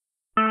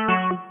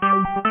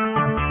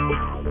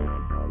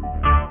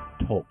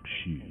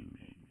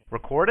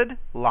recorded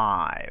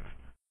live.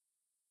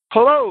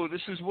 Hello, this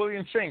is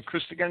William Fink,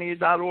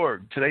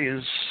 Christogenea.org. Today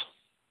is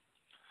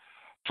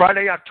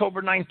Friday,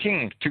 October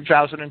 19th,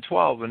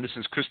 2012, and this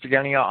is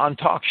Christogenea on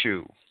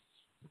TalkShoe.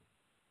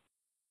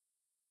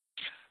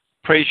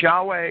 Praise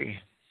Yahweh,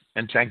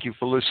 and thank you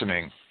for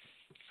listening.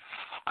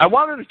 I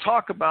wanted to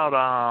talk about,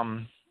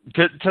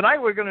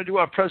 tonight we're going to do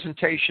our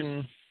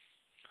presentation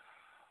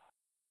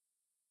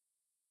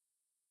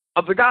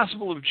of the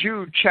Gospel of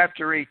Jude,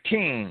 chapter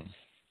 18.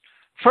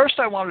 First,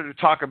 I wanted to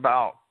talk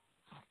about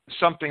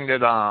something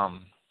that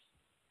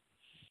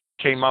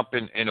came up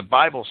in a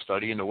Bible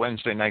study, in the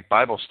Wednesday night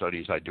Bible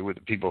studies I do with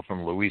the people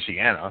from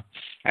Louisiana.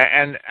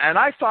 And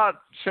I thought,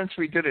 since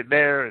we did it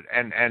there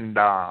and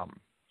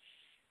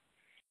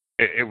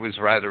it was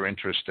rather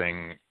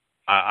interesting,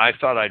 I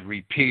thought I'd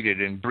repeat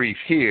it in brief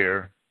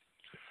here.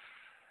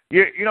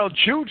 You know,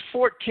 Jude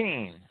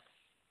 14,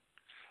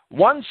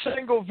 one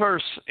single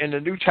verse in the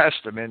New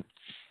Testament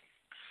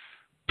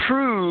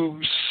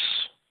proves,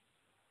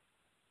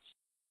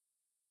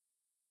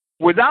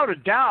 without a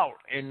doubt,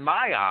 in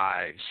my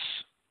eyes,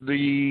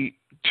 the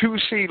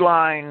 2C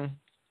line,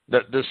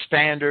 the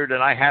standard,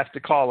 and I have to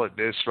call it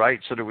this, right,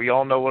 so that we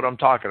all know what I'm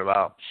talking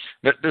about.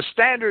 The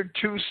standard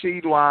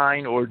 2C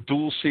line or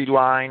dual C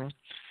line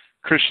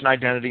Christian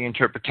identity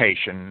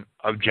interpretation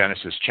of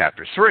Genesis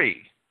chapter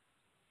 3,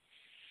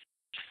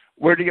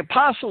 where the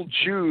Apostle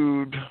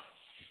Jude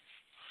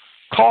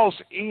calls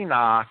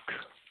Enoch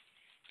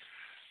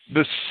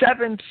the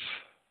seventh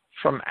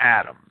from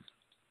Adam.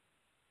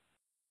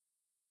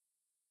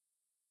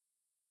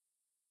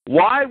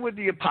 Why would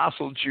the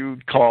Apostle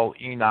Jude call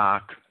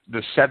Enoch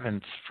the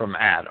seventh from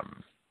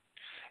Adam?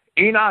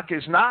 Enoch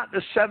is not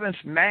the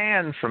seventh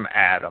man from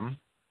Adam.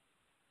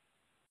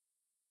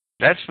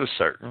 That's for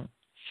certain.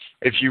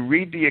 If you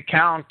read the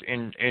account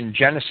in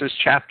Genesis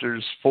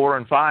chapters 4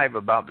 and 5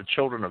 about the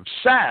children of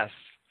Seth,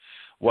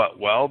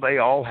 well, they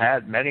all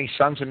had many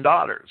sons and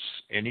daughters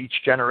in each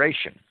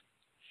generation.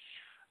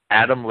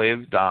 Adam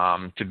lived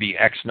to be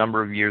X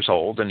number of years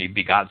old, and he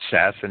begot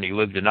Seth, and he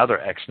lived another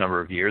X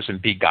number of years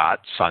and begot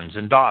sons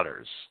and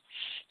daughters.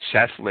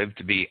 Seth lived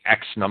to be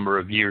X number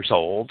of years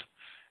old,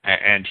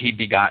 and he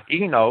begot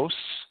Enos,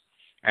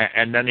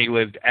 and then he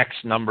lived X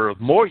number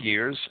of more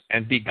years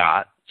and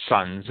begot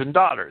sons and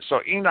daughters. So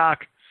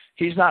Enoch,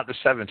 he's not the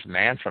seventh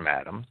man from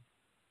Adam.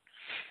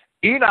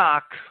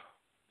 Enoch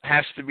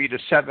has to be the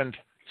seventh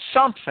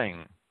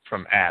something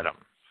from Adam.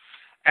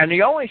 And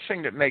the only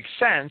thing that makes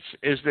sense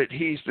is that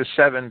he's the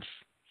seventh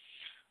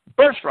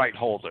birthright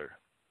holder,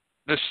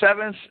 the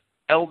seventh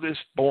eldest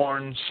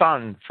born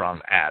son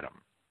from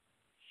Adam.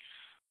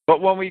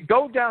 But when we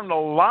go down the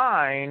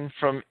line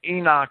from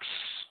Enoch's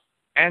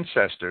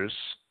ancestors,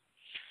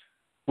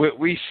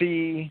 we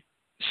see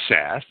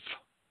Seth.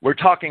 We're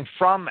talking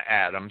from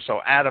Adam,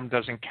 so Adam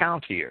doesn't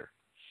count here.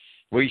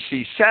 We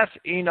see Seth,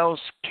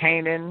 Enos,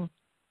 Canaan,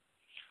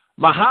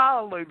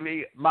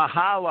 Mahaliel,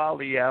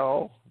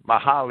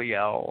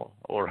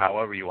 or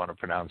however you want to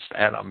pronounce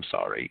that, I'm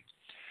sorry,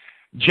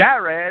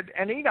 Jared,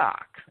 and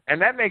Enoch. And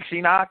that makes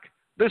Enoch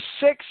the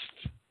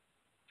sixth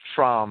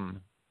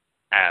from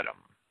Adam.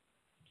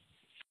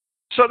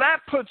 So that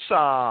puts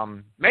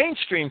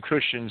mainstream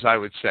Christians, I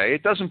would say,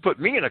 it doesn't put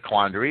me in a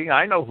quandary.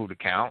 I know who to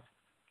count.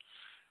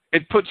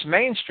 It puts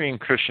mainstream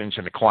Christians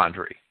in a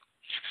quandary.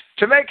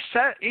 To make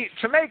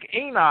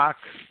Enoch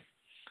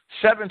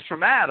seventh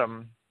from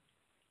Adam,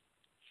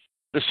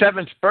 the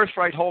seventh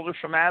birthright holder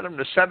from Adam,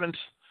 the seventh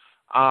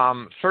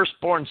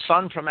firstborn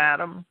son from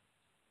Adam,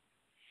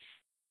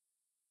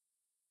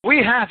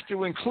 we have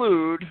to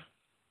include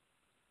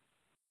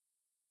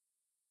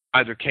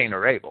either Cain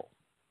or Abel.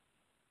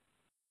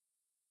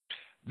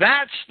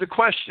 That's the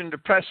question to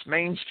press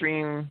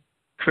mainstream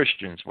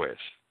Christians with,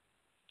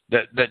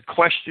 that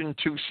question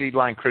 2C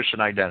line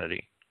Christian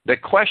identity,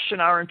 that question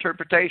our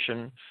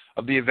interpretation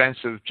of the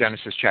events of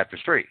Genesis chapter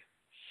 3.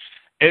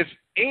 If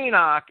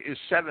Enoch is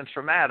seventh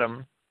from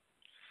Adam,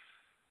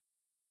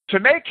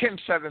 to make him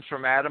seventh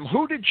from Adam,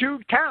 who did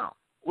Jude count?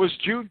 Was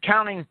Jude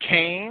counting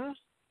Cain,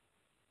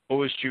 or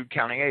was Jude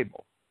counting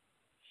Abel?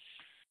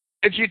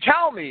 If you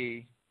tell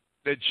me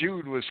that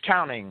Jude was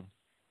counting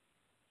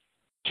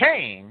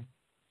Cain,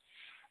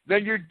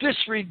 then you're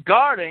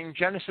disregarding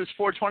Genesis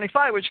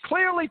 4:25, which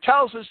clearly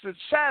tells us that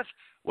Seth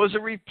was a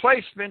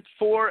replacement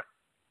for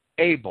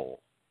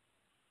Abel.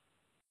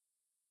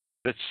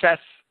 That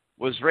Seth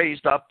was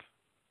raised up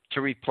to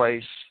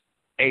replace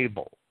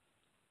Abel,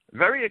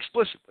 very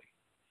explicitly.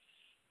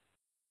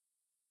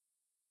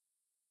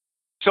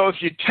 So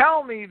if you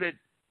tell me that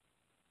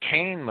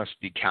Cain must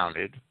be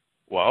counted,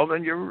 well,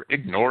 then you're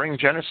ignoring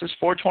Genesis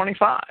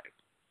 4:25.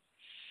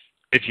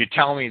 If you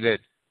tell me that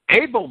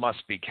Abel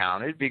must be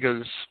counted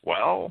because,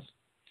 well,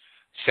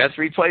 Seth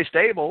replaced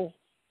Abel,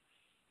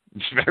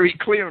 it's very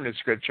clear in the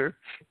scripture.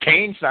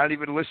 Cain's not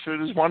even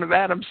listed as one of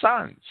Adam's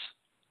sons.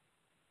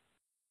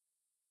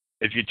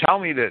 If you tell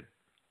me that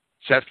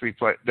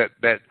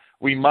that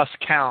we must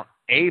count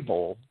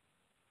Abel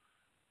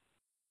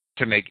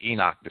to make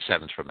Enoch the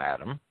seventh from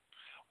Adam,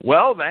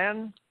 well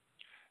then,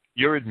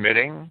 you're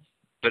admitting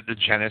that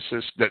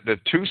the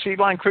two seed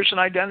line Christian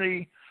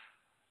identity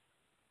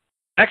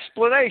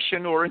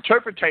explanation or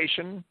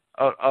interpretation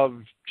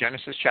of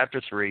Genesis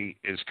chapter 3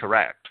 is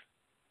correct.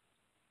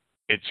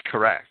 It's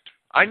correct.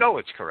 I know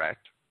it's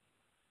correct.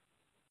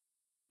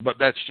 But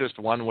that's just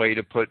one way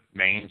to put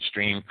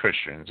mainstream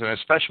Christians, and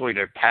especially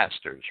their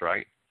pastors,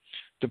 right,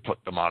 to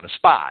put them on the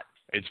spot.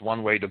 It's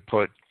one way to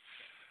put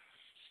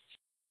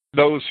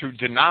those who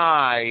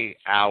deny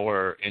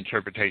our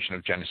interpretation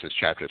of Genesis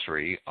chapter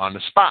 3 on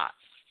the spot.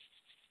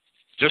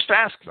 Just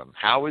ask them,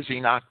 how is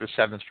Enoch the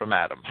seventh from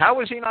Adam?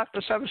 How is Enoch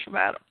the seventh from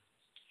Adam?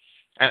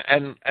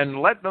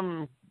 And let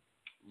them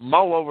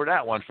mull over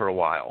that one for a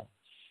while.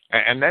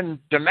 And then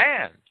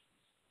demand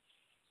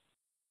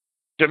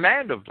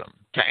of them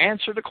to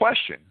answer the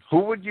question, who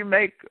would you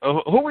make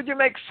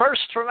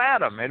first from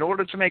Adam in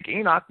order to make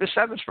Enoch the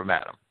seventh from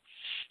Adam?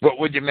 What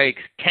would you make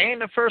Cain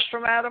the first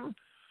from Adam,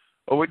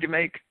 or would you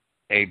make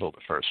Abel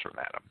the first from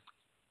Adam?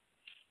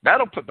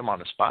 That'll put them on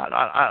the spot.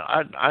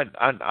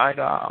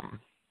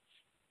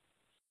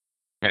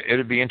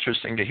 It'd be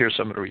interesting to hear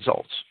some of the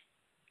results.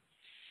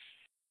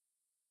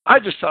 I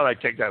just thought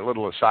I'd take that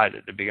little aside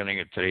at the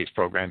beginning of today's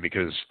program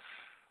because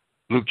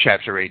Luke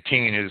chapter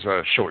 18 is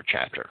a short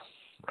chapter,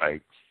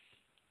 right?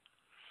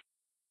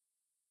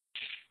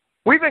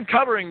 We've been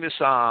covering this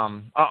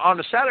on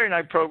the Saturday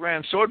night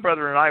program. Sword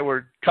Brother and I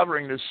were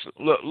covering this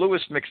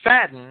Louis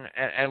McFadden,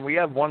 and we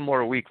have one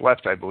more week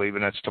left, I believe,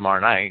 and that's tomorrow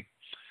night.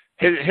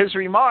 His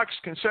remarks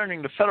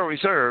concerning the Federal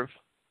Reserve,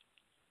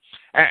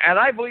 and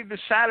I believe the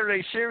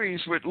Saturday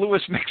series with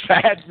Louis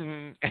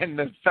McFadden and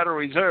the Federal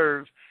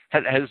Reserve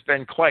has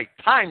been quite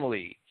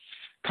timely,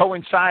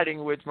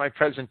 coinciding with my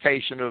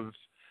presentation of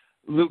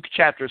Luke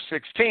chapter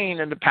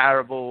 16 and the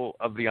parable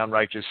of the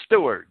unrighteous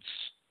stewards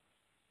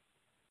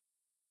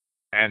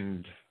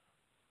and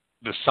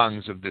the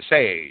sons of this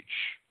age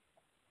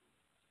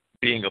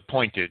being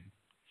appointed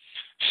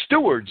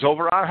stewards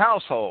over our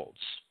households,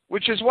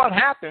 which is what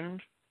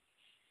happened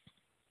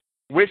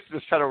with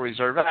the Federal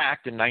Reserve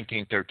Act in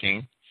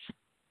 1913,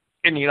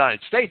 in the United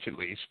States at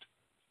least.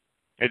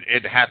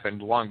 It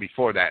happened long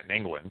before that in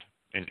England,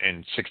 in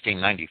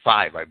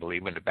 1695, I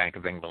believe, when the Bank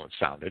of England was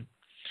founded.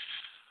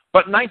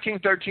 But in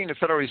 1913, the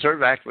Federal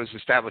Reserve Act was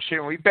established here,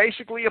 and we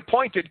basically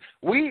appointed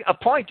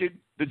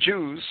the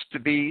Jews to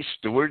be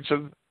stewards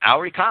of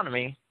our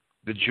economy,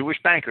 the Jewish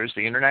bankers,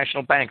 the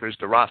international bankers,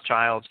 the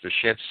Rothschilds, the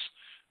Schiffs,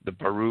 the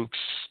Baruchs,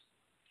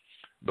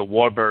 the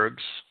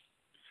Warburgs.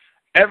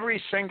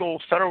 Every single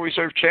Federal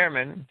Reserve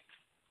chairman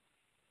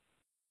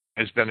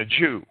has been a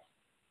Jew,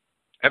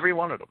 every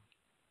one of them.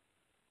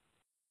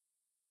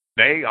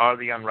 They are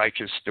the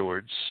unrighteous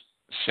stewards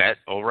set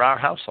over our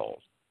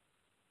household.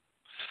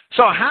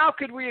 So how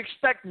could we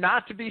expect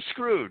not to be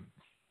screwed?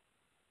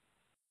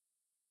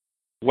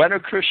 When are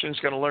Christians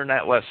going to learn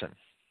that lesson?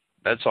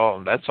 That's all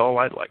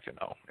I'd like to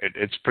know.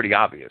 It's pretty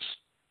obvious.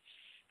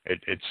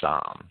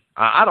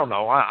 I don't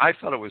know. I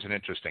thought it was an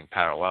interesting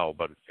parallel,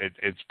 but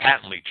it's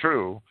patently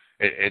true.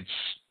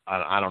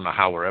 I don't know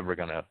how we're ever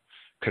going to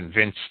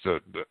convince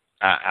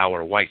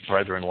our white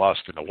brethren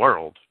lost in the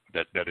world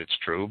that it's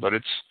true, but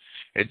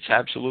it's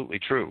absolutely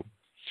true.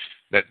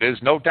 That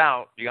there's no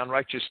doubt the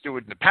unrighteous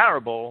steward in the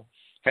parable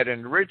had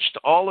enriched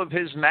all of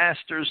his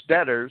master's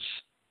debtors.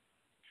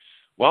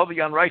 Well, the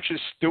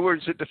unrighteous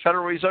stewards at the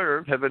Federal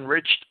Reserve have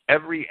enriched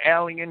every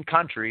alien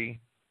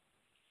country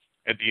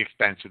at the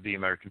expense of the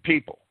American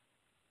people.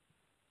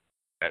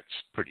 That's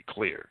pretty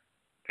clear.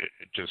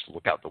 Just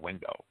look out the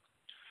window.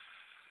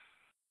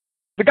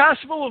 The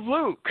Gospel of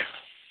Luke,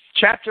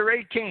 chapter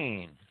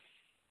 18,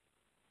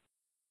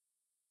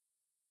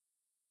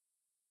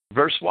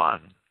 verse 1.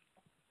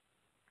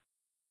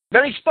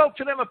 Then he spoke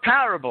to them a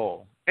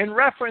parable in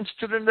reference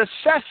to the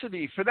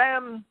necessity for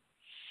them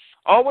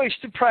always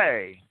to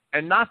pray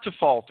and not to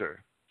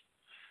falter,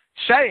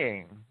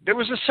 saying, there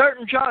was a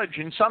certain judge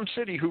in some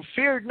city who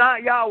feared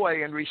not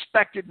Yahweh and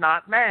respected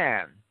not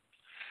man.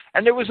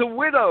 And there was a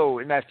widow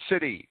in that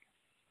city.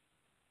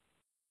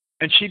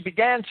 And she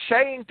began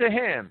saying to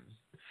him,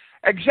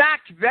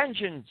 exact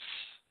vengeance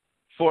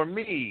for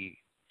me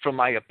from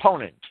my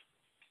opponent.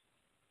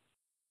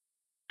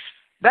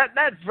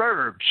 That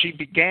verb, she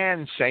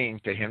began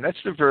saying to him,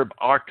 that's the verb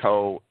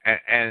archo,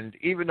 and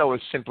even though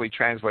it's simply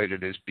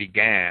translated as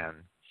began,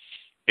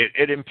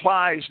 it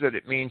implies that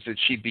it means that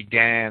she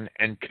began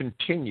and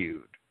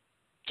continued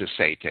to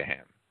say to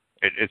him.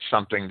 It's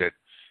something that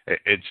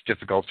it's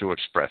difficult to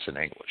express in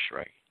English,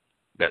 right?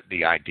 That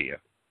the idea.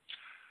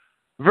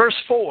 Verse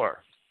 4,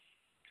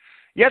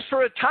 yet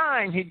for a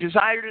time he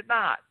desired it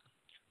not,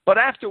 but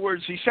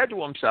afterwards he said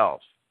to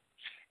himself,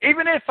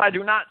 even if I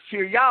do not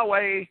fear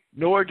Yahweh,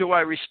 nor do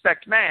I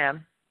respect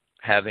man,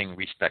 having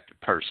respected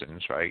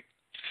persons, right?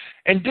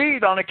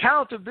 Indeed, on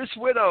account of this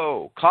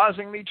widow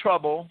causing me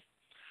trouble,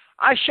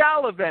 I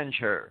shall avenge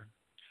her,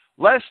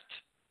 lest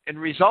in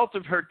result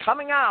of her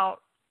coming,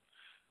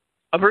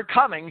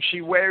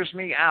 she wears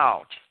me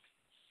out.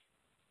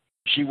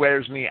 She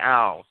wears me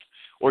out,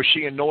 or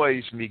she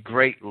annoys me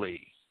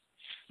greatly.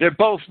 They're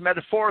both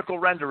metaphorical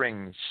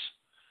renderings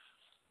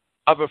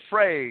of a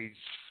phrase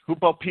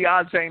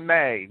Hupopiaze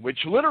me,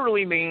 which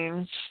literally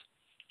means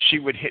she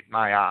would hit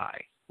my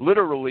eye.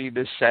 Literally,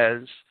 this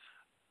says,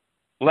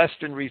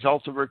 lest in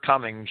result of her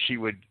coming, she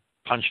would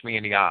punch me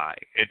in the eye.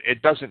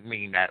 It doesn't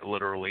mean that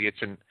literally.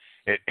 It's an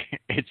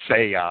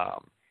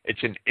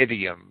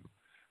idiom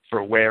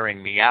for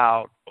wearing me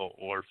out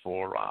or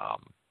for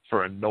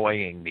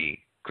annoying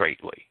me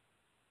greatly.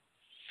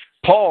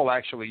 Paul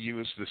actually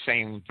used the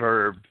same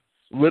verb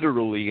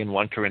literally in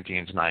 1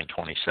 Corinthians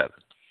 9:27.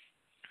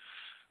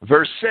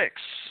 Verse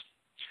 6,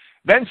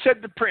 then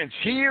said the prince,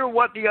 hear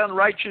what the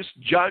unrighteous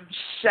judge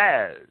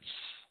says.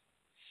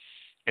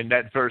 In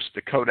that verse,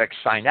 the Codex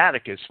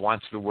Sinaiticus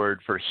wants the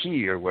word for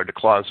hear, where the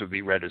clause would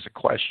be read as a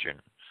question.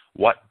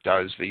 What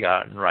does the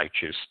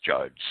unrighteous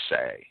judge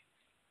say?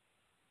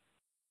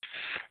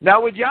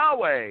 Now with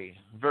Yahweh,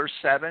 verse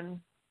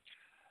 7,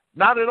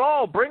 not at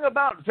all bring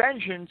about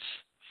vengeance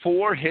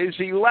for his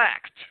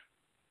elect,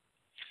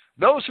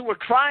 those who are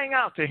crying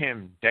out to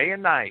him day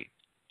and night,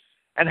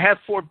 and have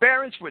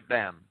forbearance with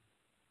them.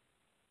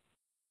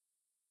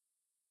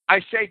 I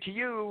say to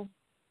you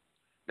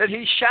that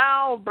he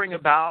shall bring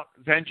about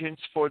vengeance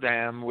for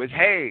them with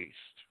haste.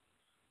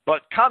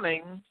 But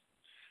coming,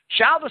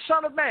 shall the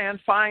Son of Man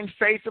find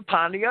faith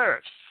upon the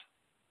earth?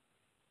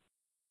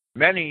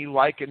 Many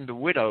likened the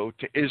widow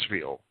to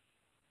Israel.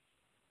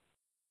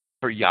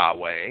 For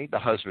Yahweh, the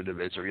husband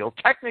of Israel,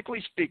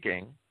 technically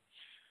speaking,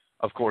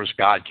 of course,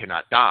 God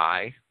cannot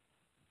die,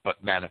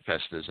 but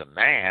manifest as a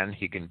man,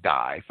 he can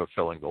die,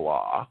 fulfilling the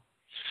law.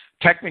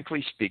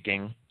 Technically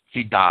speaking,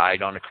 he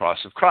died on the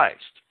cross of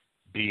Christ,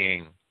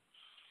 being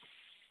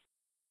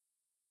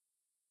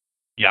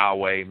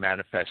Yahweh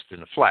manifest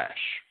in the flesh.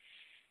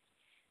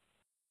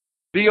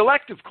 The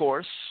elect, of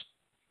course,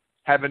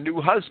 have a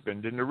new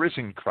husband in the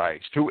risen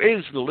Christ, who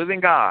is the living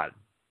God.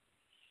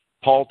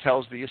 Paul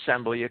tells the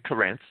assembly at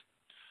Corinth,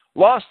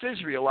 lost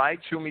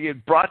Israelites whom he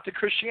had brought to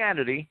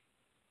Christianity,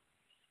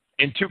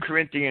 in 2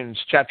 Corinthians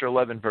chapter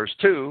 11, verse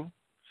 2,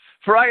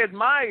 for I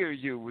admire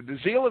you with the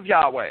zeal of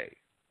Yahweh,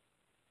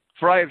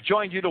 for I have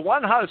joined you to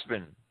one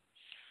husband,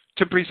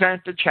 to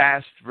present the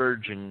chaste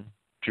virgin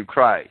to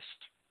Christ.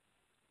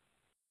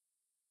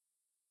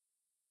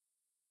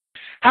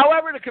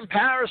 However, the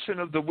comparison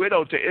of the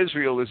widow to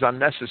Israel is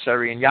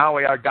unnecessary, and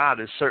Yahweh our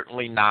God is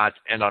certainly not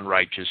an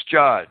unrighteous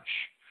judge.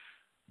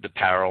 The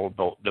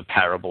parable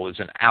is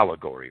an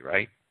allegory,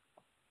 right?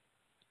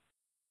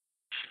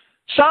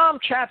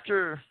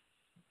 The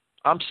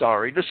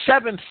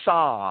 7th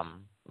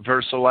Psalm,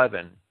 verse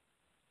 11.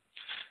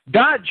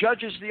 God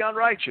judges the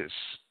unrighteous,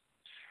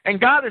 and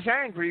God is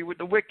angry with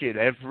the wicked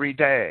every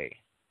day.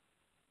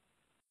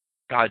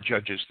 God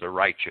judges the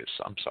righteous,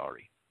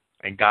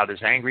 and God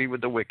is angry with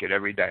the wicked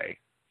every day.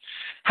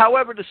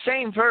 However, the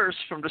same verse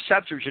from the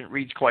Septuagint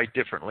reads quite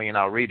differently, and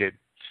I'll read it.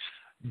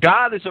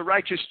 God is a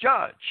righteous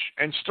judge,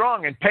 and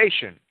strong and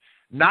patient,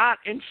 not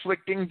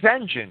inflicting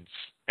vengeance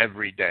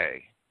every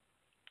day.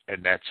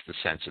 And that's the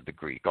sense of the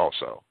Greek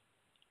also.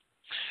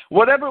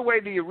 Whatever way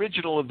the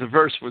original of the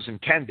verse was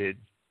intended,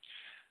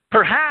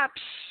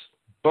 perhaps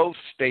both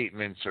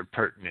statements are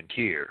pertinent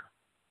here.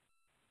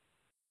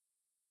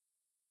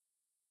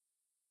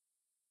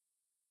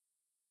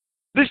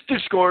 This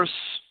discourse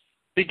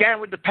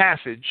began with the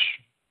passage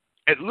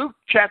at Luke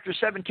chapter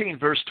 17,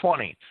 verse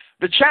 20.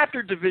 The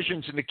chapter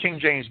divisions in the King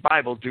James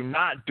Bible do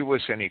not do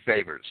us any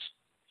favors.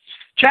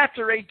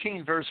 Chapter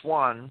 18, verse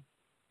 1,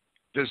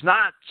 does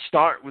not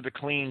start with a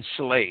clean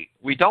slate.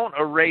 We don't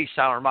erase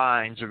our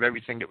minds of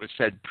everything that was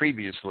said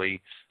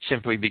previously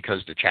simply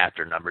because the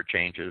chapter number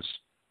changes.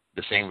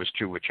 The same was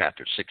true with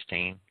chapter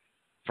 16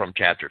 from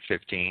chapter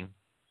 15.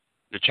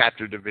 The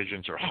chapter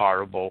divisions are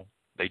horrible.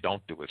 They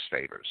don't do us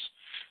favors.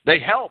 They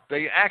help.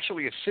 They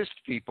actually assist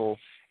people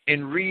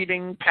in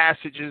reading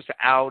passages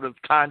out of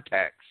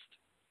context.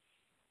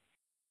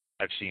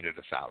 I've seen it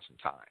 1,000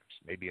 times,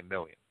 maybe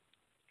 1,000,000.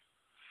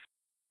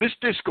 This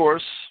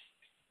discourse,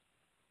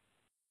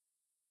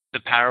 the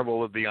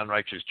parable of the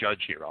unrighteous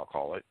judge here, I'll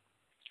call it,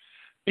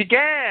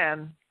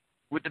 began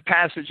with the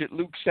passage at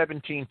Luke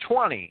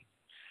 17:20,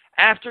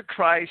 after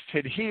Christ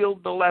had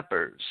healed the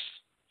lepers.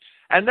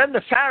 And then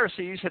the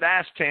Pharisees had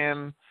asked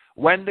him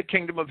when the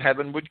kingdom of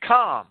heaven would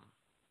come.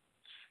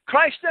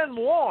 Christ then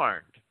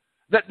warned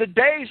that the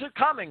days are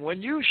coming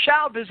when you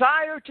shall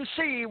desire to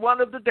see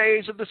one of the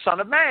days of the Son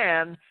of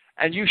Man,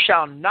 and you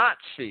shall not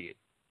see it.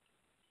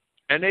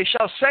 And they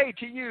shall say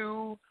to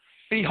you,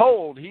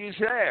 behold, he is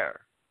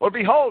there, or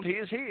behold, he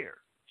is here.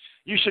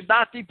 You should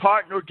not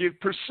depart nor give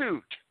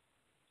pursuit.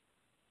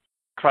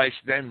 Christ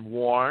then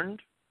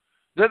warned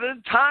that at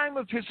the time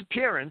of his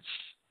appearance,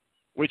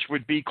 which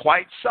would be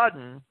quite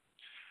sudden,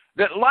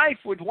 that life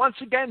would once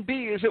again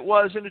be as it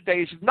was in the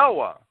days of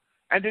Noah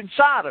and in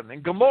Sodom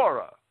and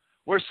Gomorrah,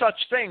 where such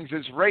things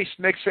as race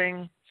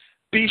mixing,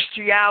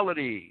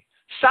 bestiality,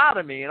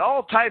 sodomy, and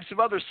all types of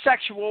other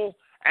sexual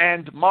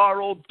and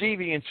moral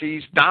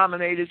deviancies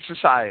dominated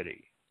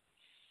society.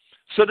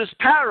 So this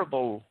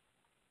parable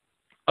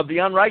of the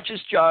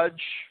unrighteous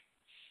judge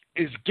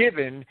is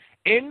given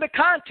in the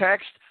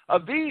context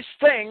of these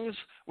things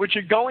which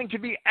are going to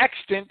be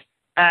extant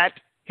at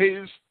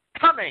his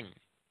coming.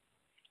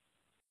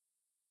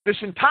 This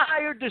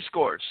entire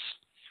discourse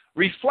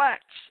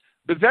reflects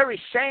the very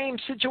same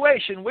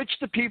situation which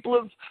the people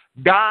of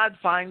God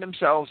find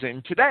themselves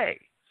in today.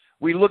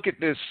 We look at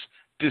this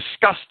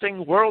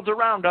disgusting world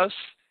around us,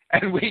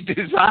 and we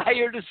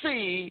desire to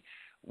see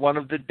one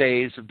of the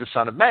days of the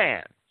Son of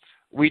Man.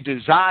 We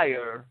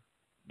desire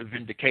the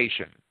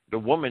vindication. The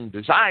woman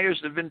desires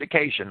the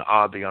vindication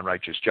of the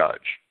unrighteous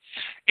judge.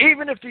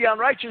 Even if the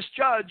unrighteous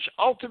judge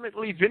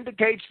ultimately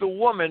vindicates the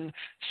woman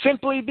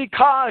simply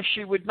because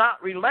she would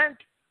not relent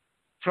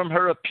from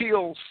her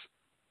appeals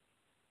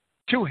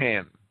to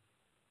him,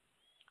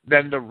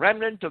 then the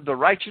remnant of the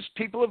righteous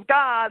people of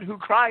God who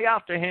cry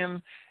out to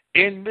him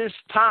in this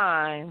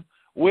time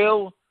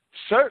will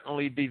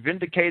certainly be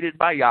vindicated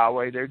by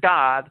Yahweh their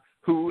God,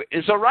 who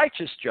is a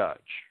righteous judge.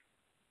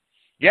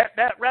 Yet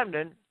that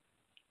remnant,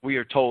 we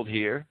are told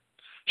here,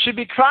 should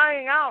be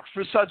crying out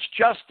for such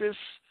justice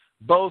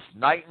both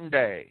night and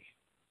day.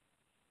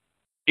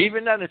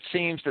 Even then it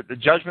seems that the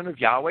judgment of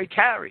Yahweh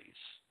tarries,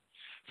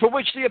 for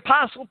which the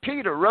Apostle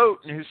Peter wrote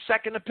in his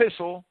second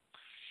epistle,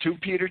 2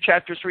 Peter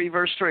chapter 3,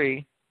 verse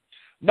 3,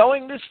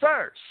 knowing this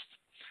first,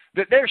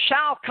 that there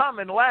shall come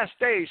in the last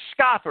days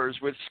scoffers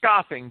with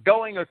scoffing,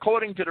 going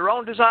according to their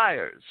own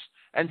desires,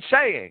 and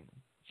saying,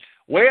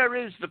 where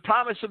is the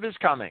promise of his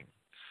coming?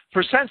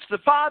 For since the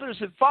fathers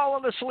have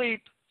fallen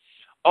asleep,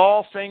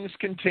 all things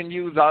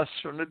continue thus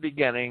from the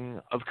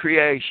beginning of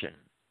creation.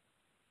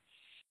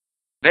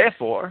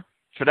 Therefore,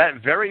 for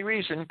that very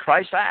reason,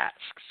 Christ asks,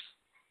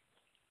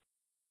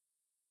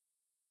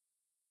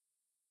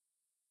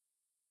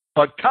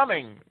 but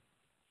coming,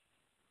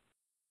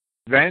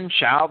 then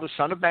shall the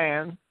Son of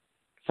Man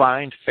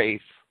find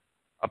faith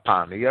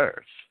upon the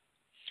earth.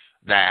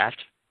 That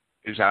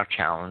is our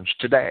challenge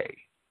today.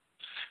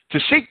 To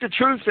seek the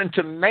truth and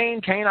to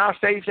maintain our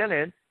faith in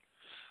it,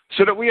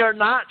 so that we are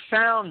not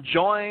found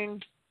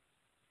joined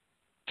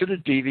to the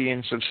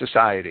deviance of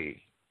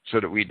society, so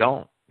that we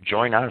don't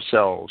join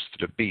ourselves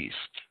to the beast.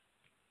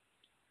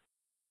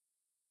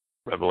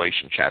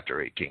 Revelation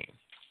chapter 18.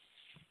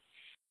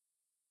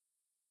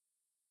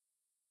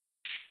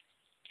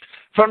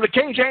 From the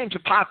King James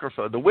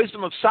Apocrypha, the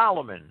Wisdom of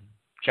Solomon,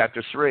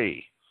 chapter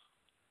 3.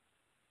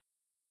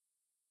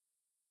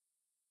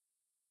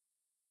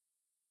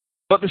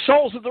 But the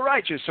souls of the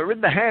righteous are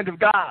in the hand of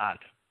God,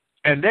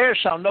 and there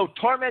shall no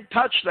torment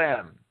touch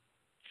them.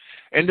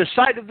 In the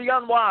sight of the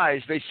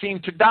unwise they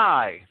seemed to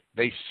die.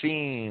 They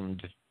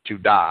seemed to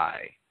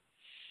die.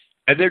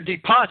 And their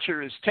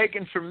departure is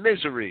taken from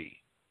misery.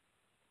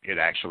 It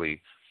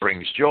actually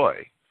brings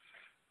joy.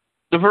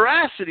 The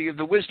veracity of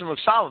the Wisdom of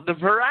Solomon, the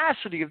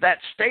veracity of that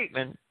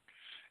statement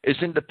is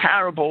in the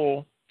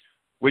parable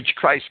which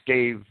Christ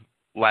gave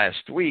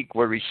last week,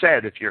 where he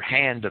said, if your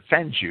hand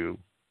offends you,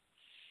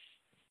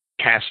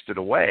 cast it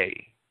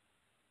away.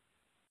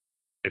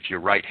 If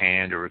your right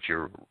hand or if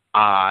your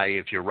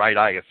right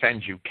eye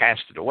offends you,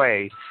 cast it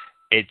away.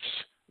 It's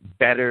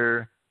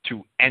better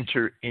to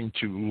enter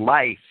into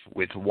life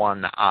with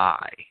one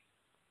eye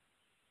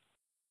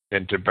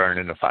than to burn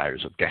in the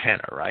fires of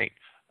Gehenna, right?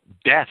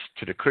 Death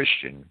to the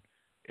Christian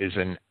is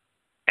an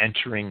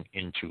entering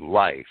into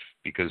life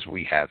because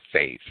we have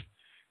faith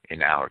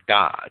in our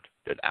God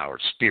that our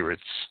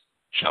spirits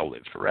shall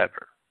live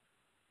forever.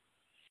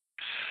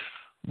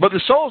 But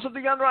the souls of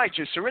the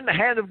unrighteous are in the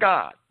hand of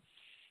God,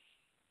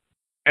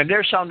 and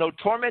there shall no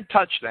torment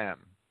touch them.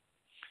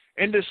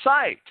 In the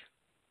sight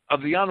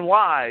of the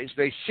unwise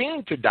they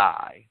seem to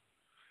die,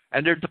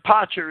 and their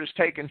departure is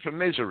taken from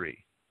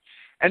misery.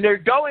 And they're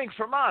going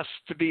from us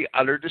to be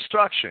utter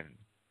destruction.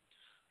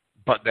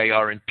 But they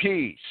are in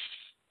peace.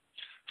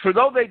 For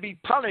though they be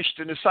punished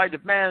in the sight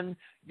of men,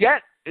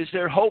 yet is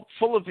their hope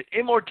full of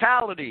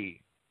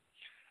immortality.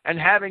 And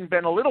having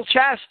been a little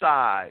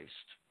chastised,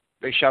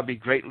 they shall be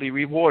greatly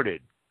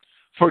rewarded.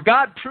 For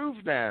God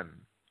proved them,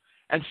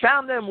 and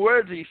found them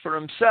worthy for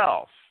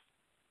himself.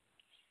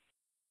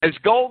 As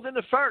gold in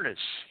the furnace,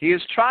 he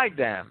has tried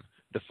them,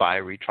 the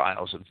fiery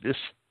trials of this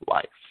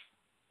life.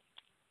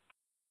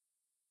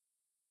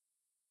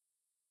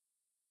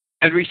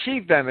 And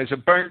received them as a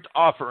burnt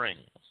offering.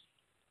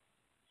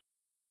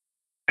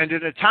 And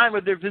in the time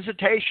of their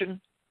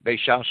visitation, they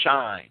shall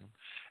shine,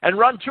 and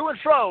run to and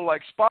fro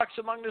like sparks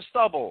among the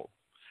stubble.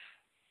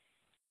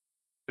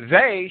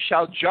 They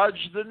shall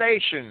judge the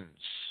nations.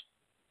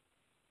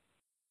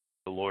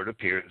 The Lord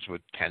appears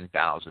with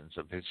 10,000s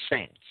of his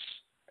saints,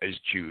 as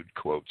Jude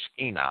quotes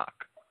Enoch.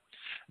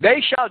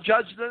 They shall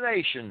judge the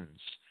nations,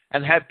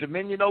 and have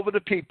dominion over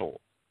the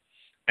people,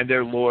 and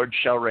their Lord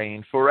shall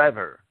reign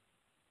forever.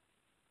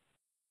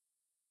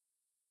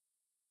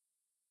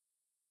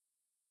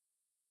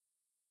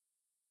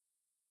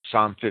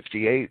 Psalm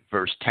 58,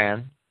 verse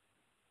 10.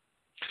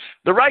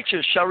 The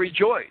righteous shall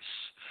rejoice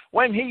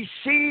when he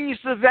sees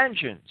the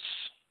vengeance.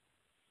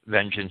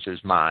 Vengeance is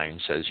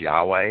mine, says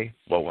Yahweh.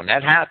 Well, when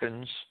that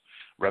happens,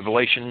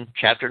 Revelation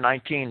chapter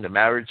 19, the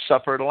marriage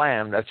supper of the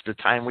Lamb, that's the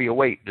time we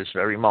await this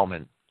very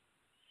moment.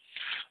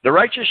 The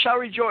righteous shall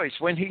rejoice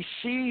when he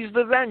sees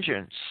the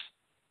vengeance.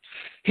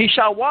 He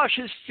shall wash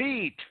his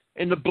feet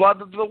in the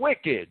blood of the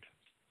wicked.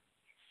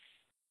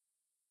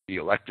 The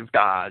elect of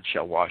God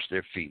shall wash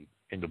their feet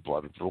in the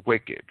blood of the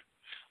wicked.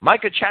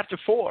 Micah chapter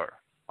 4,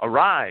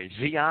 arise,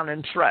 Zion,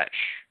 and thresh,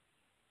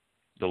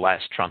 the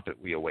last trumpet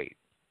we await.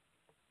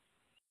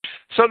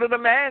 So that a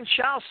man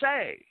shall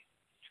say,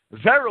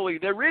 verily,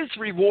 there is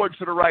reward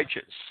for the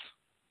righteous.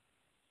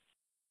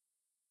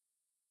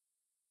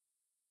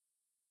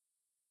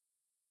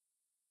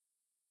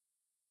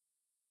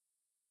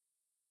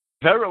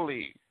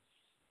 Verily,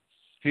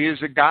 he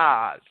is a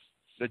God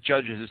that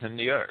judges in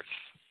the earth.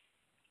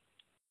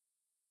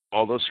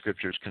 All those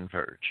scriptures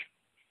converge.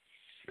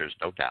 There's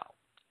no doubt.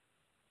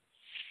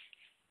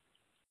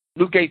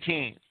 Luke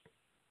 18,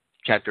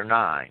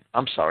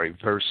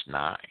 verse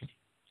 9.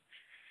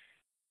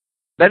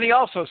 Then he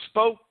also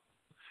spoke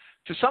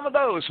to some of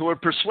those who are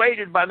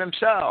persuaded by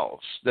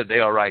themselves that they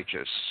are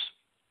righteous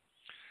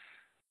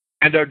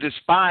and are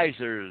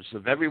despisers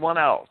of everyone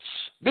else.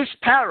 This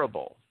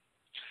parable: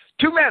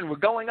 2 men were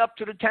going up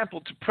to the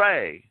temple to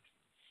pray,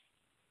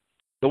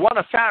 the one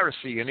a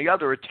Pharisee and the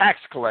other a tax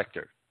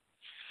collector.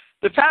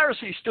 The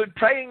Pharisee stood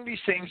praying these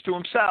things to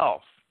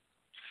himself.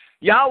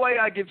 Yahweh,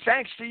 I give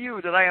thanks to you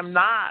that I am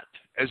not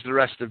as the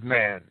rest of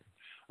men,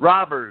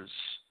 robbers,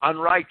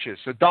 unrighteous,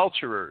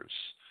 adulterers,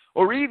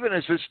 or even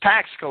as this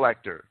tax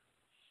collector.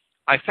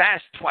 I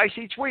fast twice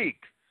each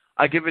week.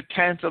 I give a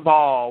tenth of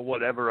all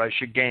whatever I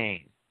should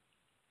gain.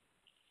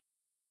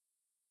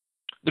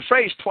 The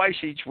phrase twice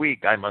each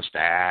week, I must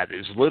add,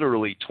 is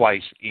literally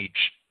twice each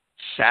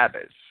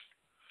Sabbath.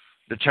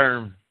 The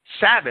term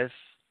Sabbath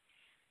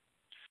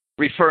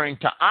referring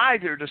to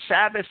either the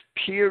Sabbath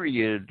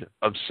period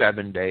of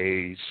 7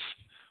 days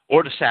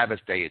or the Sabbath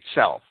day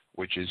itself,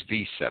 which is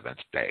the seventh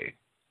day.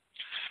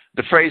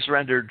 The phrase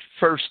rendered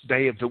first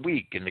day of the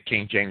week in the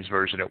King James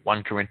Version at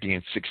 1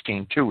 Corinthians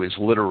 16:2 is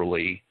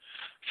literally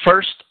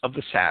first of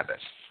the Sabbath,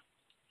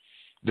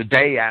 the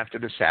day after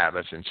the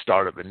Sabbath and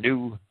start of a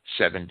new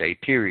 7-day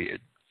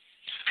period.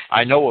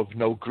 I know of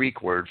no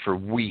Greek word for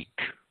week.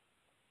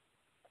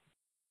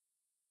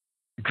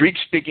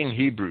 Greek-speaking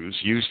Hebrews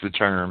use the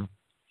term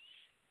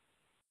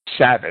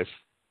Sabbath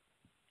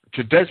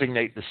to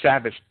designate the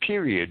Sabbath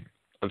period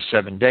of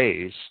 7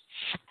 days,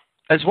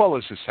 as well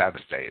as the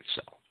Sabbath day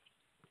itself.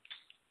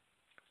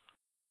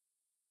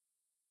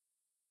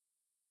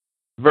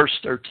 Verse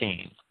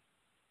 13.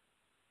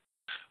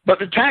 But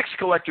the tax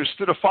collector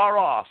stood afar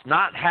off,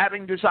 not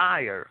having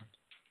desire,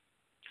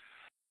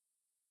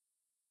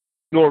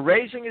 nor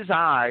raising his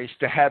eyes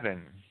to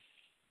heaven,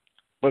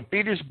 but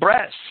beat his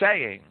breast,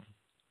 saying,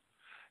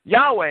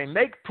 Yahweh,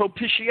 make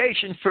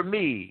propitiation for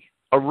me,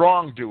 a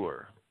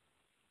wrongdoer,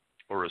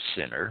 or a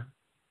sinner.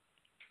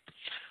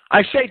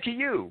 I say to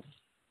you,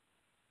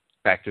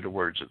 back to the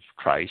words of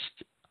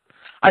Christ,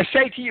 I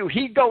say to you,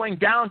 he going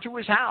down to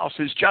his house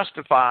is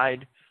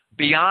justified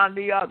beyond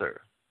the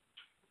other.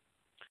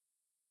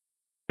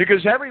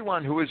 Because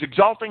everyone who is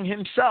exalting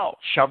himself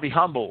shall be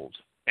humbled,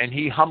 and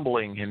he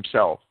humbling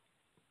himself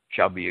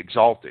shall be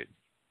exalted.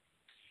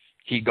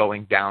 He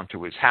going down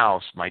to his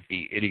house might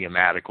be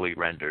idiomatically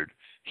rendered,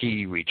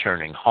 he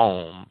returning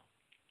home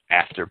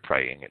after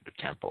praying at the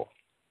temple.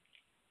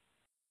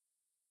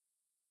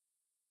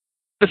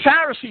 The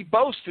Pharisee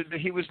boasted that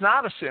he was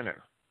not a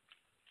sinner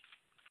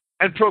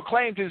and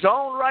proclaimed his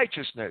own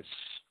righteousness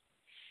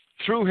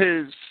through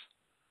his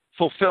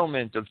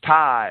fulfillment of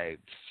tithes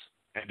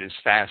and his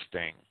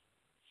fasting,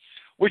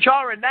 which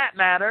are in that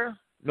matter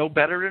no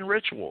better than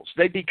rituals.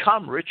 They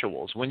become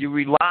rituals. When you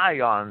rely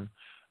on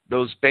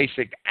those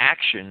basic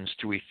actions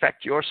to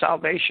effect your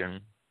salvation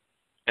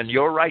and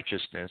your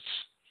righteousness,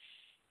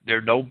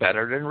 they're no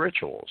better than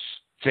rituals,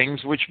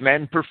 things which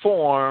men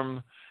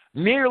perform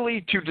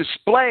merely to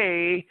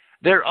display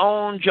their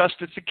own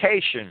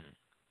justification,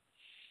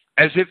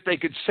 as if they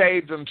could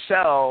save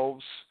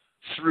themselves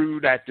through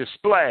that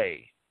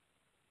display.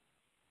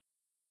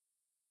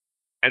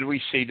 And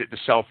we see that the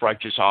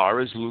self-righteous are,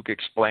 as Luke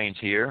explains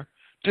here,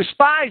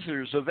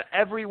 despisers of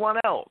everyone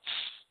else,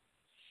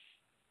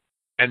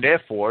 and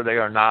therefore they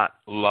are not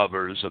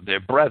lovers of their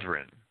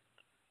brethren.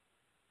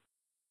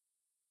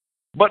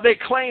 But they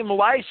claim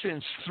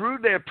license through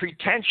their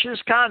pretentious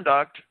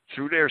conduct,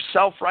 through their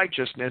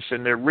self-righteousness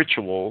and their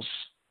rituals,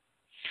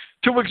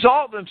 to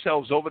exalt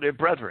themselves over their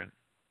brethren.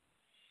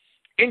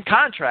 In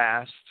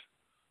contrast,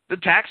 the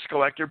tax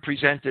collector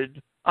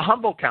presented a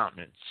humble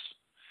countenance,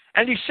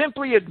 and he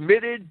simply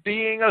admitted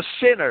being a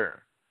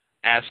sinner,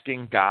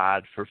 asking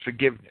God for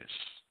forgiveness.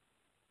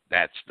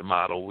 That's the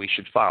model we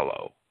should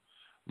follow.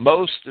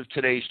 Most of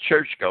today's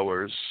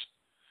churchgoers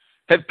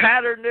have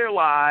patterned their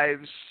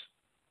lives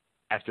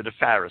after the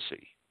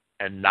Pharisee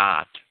and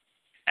not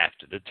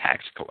after the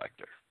tax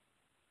collector.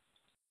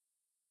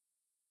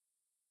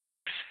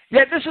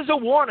 Yet this is a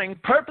warning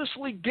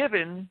purposely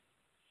given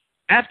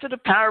after the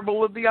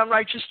parable of the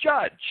unrighteous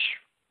judge,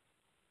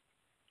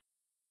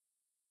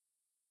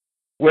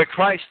 where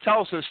Christ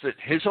tells us that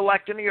his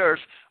elect in the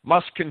earth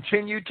must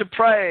continue to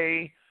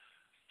pray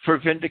for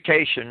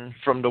vindication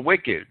from the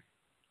wicked.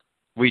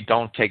 We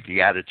don't take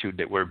the attitude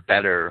that we're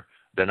better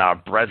than our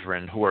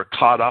brethren who are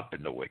caught up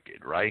in the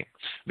wicked, right?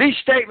 These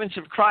statements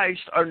of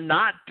Christ are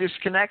not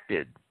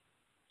disconnected.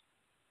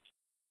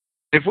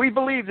 If we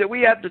believe that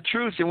we have the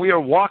truth and we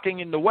are walking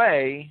in the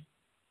way,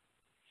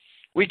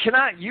 we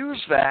cannot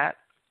use that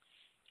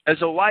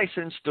as a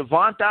license to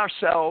vaunt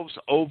ourselves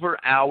over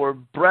our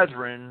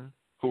brethren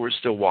who are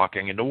still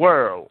walking in the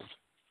world.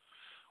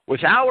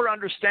 With our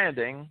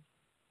understanding,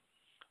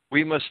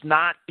 we must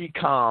not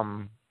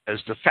become as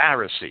the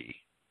Pharisee.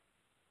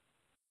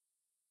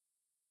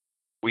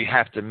 We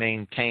have to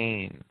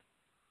maintain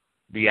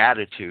the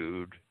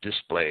attitude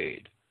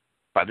displayed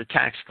by the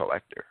tax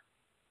collector.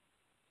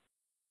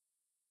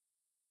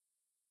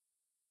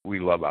 We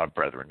love our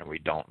brethren and we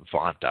don't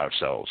vaunt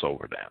ourselves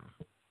over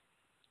them.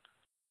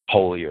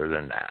 Holier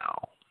than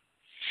thou.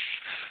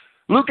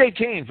 Luke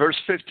 18, verse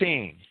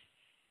 15.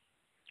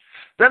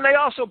 Then they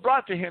also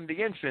brought to him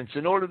the infants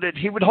in order that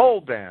he would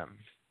hold them.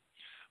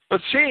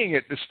 But seeing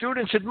it, the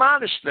students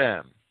admonished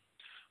them.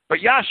 But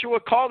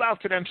Yahshua called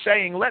out to them,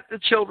 saying, Let the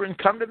children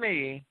come to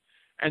me,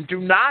 and do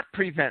not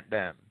prevent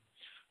them.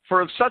 For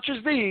of such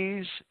as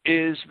these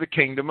is the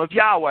kingdom of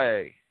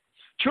Yahweh.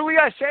 Truly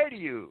I say to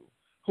you,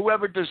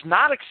 whoever does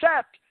not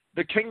accept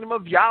the kingdom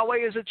of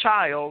Yahweh as a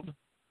child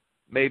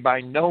may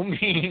by no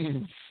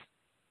means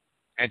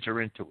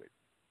enter into it.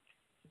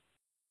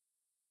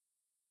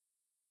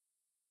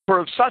 For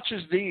of such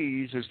as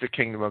these is the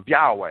kingdom of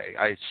Yahweh.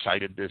 I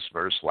cited this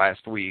verse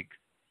last week,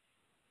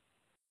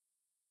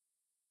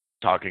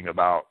 talking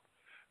about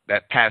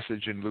that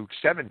passage in Luke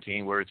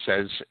 17 where it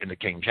says in the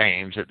King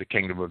James that the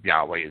kingdom of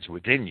Yahweh is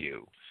within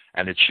you.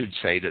 And it should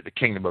say that the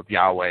kingdom of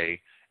Yahweh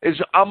is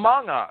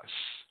among us.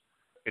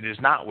 It is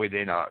not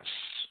within us.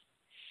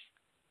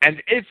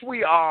 And if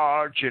we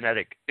are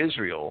genetic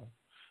Israel,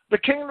 the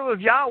kingdom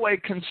of Yahweh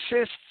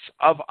consists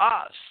of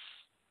us,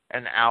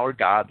 and our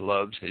God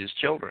loves his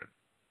children.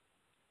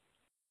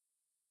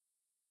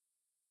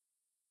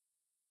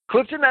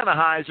 Clifton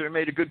Emahiser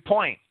made a good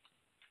point,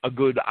 a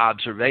good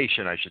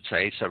observation, I should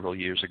say, several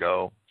years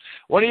ago,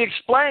 when he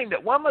explained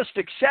that one must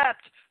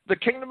accept the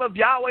kingdom of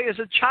Yahweh as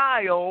a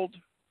child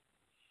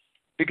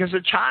because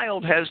a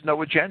child has no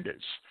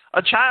agendas.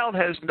 A child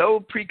has no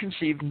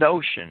preconceived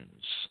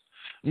notions,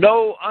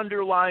 no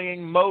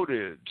underlying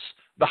motives.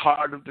 The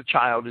heart of the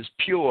child is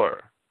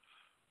pure.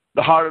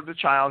 The heart of the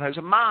child has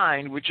a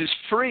mind which is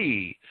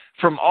free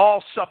from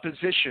all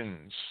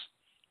suppositions,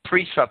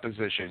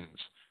 presuppositions,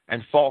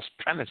 and false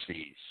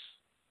premises.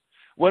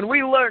 When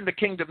we learn the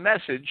kingdom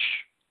message,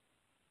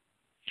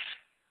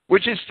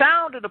 which is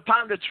founded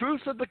upon the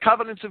truth of the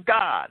covenants of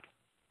God,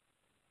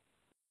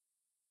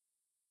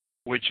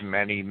 which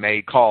many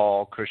may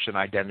call Christian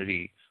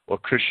identity or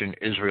Christian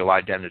Israel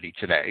identity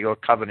today, or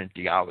covenant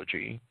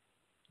theology,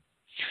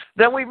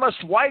 then we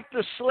must wipe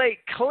the slate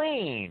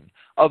clean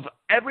of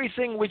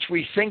everything which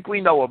we think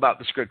we know about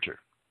the Scripture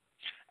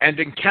and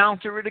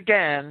encounter it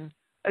again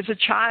as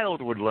a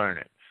child would learn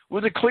it,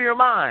 with a clear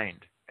mind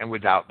and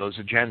without those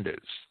agendas.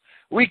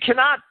 We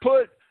cannot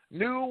put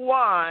new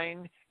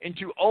wine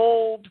into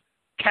old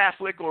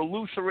Catholic or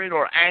Lutheran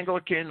or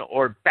Anglican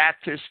or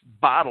Baptist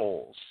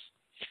bottles.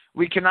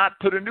 We cannot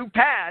put a new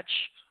patch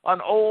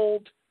on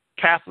old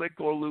Catholic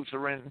or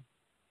Lutheran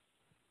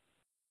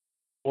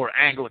or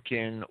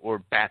Anglican or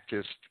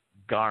Baptist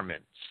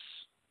garments.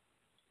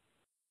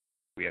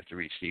 We have to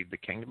receive the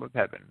kingdom of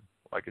heaven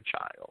like a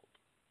child.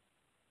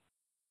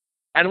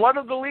 And one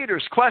of the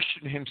leaders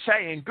questioned him,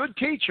 saying, Good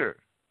teacher,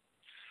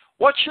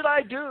 what should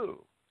I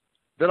do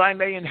that I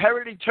may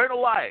inherit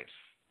eternal life?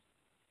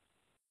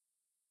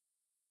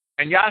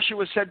 And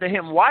Yahshua said to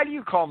him, Why do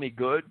you call me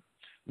good?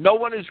 No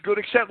one is good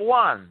except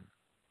one,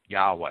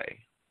 Yahweh.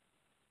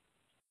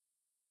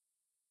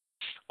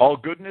 All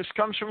goodness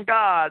comes from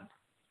God,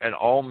 and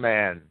all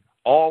men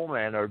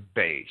are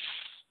base.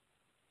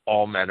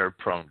 All men are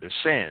prone to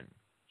sin.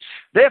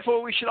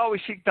 Therefore, we should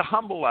always seek to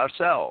humble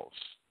ourselves.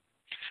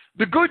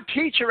 The good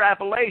teacher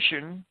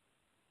appellation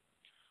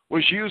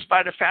was used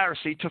by the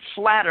Pharisee to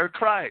flatter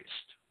Christ.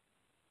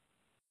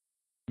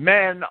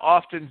 Men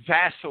often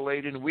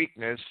vacillate in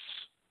weakness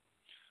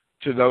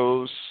to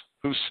those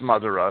who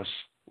smother us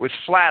with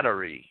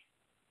flattery.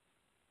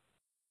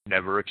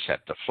 Never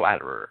accept a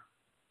flatterer.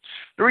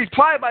 The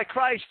reply by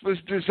Christ was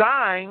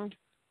designed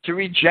to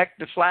reject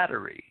the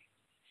flattery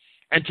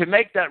and to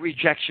make that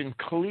rejection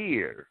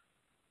clear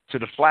to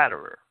the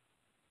flatterer.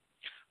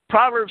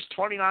 Proverbs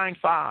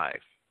 29:5.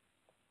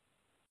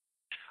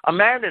 A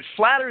man that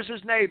flatters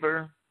his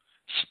neighbor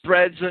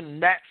spreads a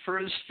net for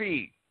his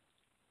feet.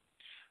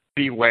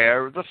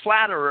 Beware of the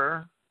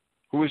flatterer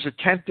who is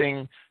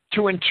attempting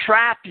to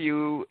entrap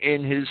you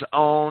in his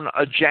own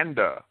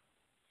agenda.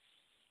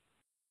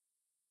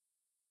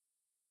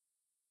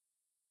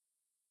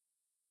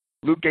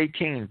 Luke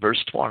 18,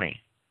 verse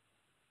 20.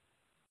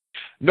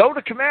 Know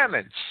the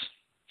commandments.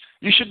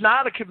 You should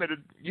not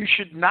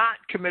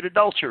commit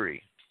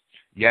adultery.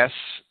 Yes,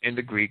 in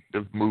the Greek,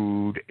 the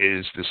mood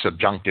is the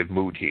subjunctive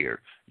mood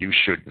here. You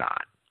should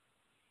not.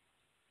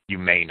 You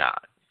may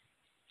not.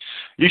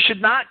 You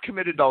should not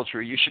commit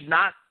adultery. You should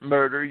not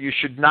murder. You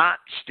should not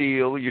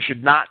steal. You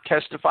should not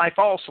testify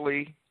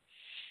falsely.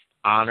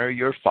 Honor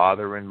your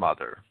father and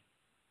mother.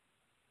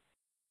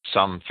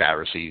 Some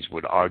Pharisees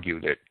would argue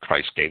that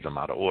Christ gave them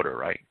out of order,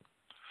 right?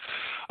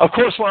 Of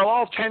course, while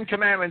all 10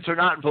 commandments are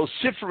not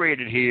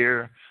vociferated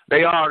here,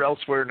 they are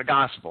elsewhere in the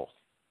gospel.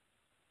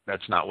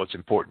 That's not what's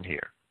important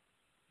here.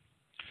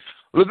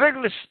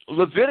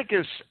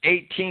 Leviticus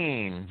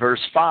 18,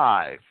 verse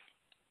 5.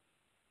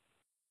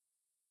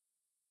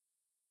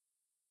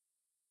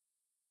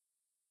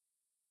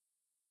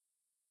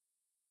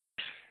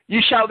 You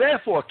shall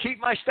therefore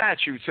keep my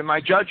statutes and my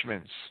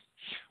judgments,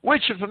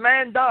 which if a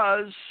man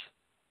does,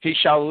 he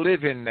shall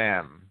live in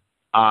them.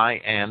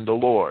 I am the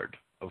Lord.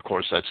 Of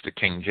course, that's the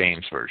King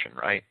James Version,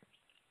 right?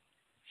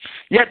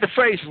 Yet the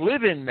phrase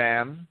live in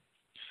them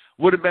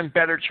would have been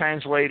better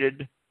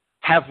translated,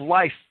 have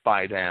life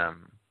by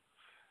them.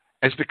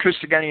 As the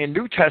Christogenea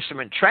New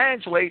Testament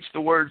translates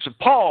the words of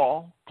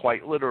Paul,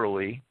 quite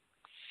literally,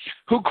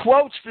 who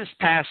quotes this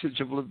passage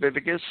of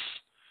Leviticus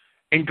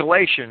in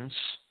Galatians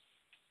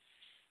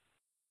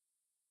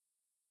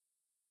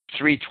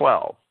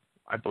 3:12.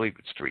 I believe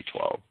it's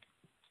 3:12.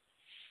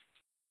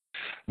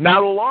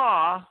 Now the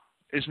law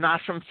is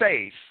not from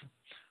faith,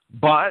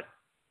 but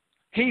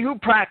he who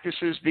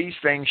practices these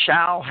things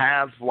shall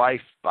have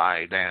life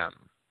by them.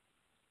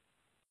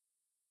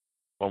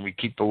 When we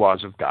keep the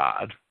laws of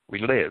God, we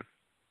live.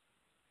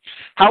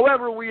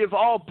 However, we have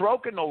all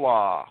broken the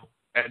law,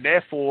 and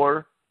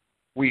therefore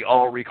we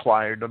all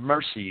require the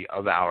mercy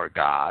of our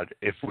God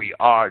if we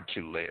are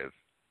to live.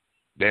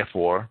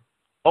 Therefore,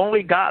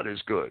 only God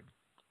is good.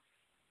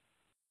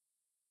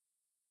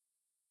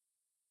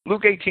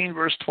 Luke 18,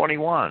 verse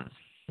 21.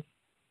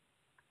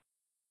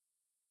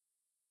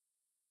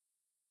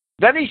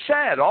 Then he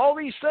said, all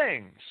these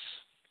things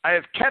I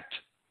have kept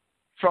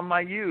from my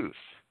youth.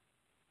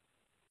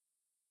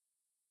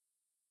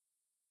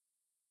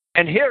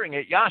 And hearing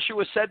it,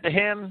 Yahshua said to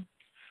him,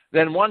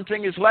 then one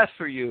thing is left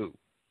for you.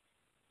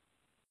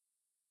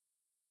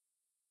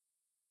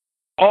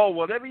 Oh,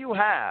 whatever you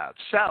have,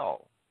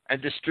 sell and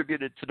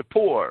distribute it to the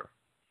poor,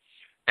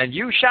 and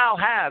you shall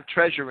have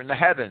treasure in the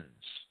heavens.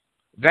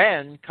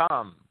 Then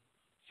come,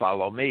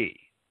 follow me.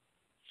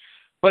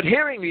 But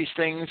hearing these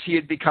things, he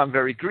had become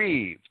very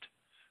grieved,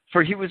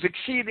 for he was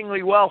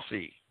exceedingly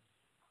wealthy.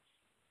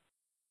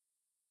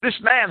 This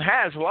man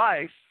has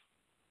life.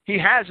 He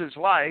has his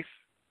life.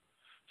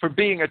 For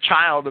being a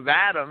child of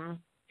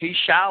Adam, he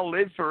shall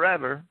live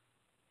forever.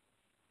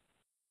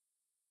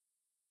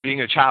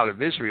 Being a child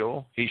of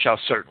Israel, he shall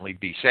certainly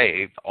be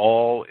saved.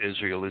 All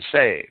Israel is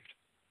saved.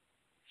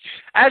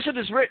 As it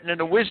is written in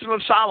the Wisdom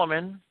of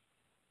Solomon,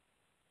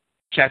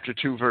 chapter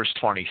 2, verse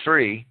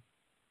 23,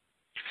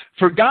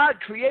 for God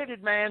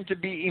created man to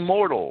be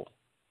immortal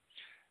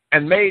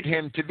and made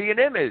him to be an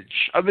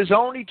image of his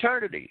own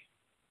eternity.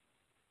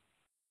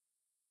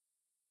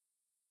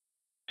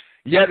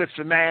 Yet if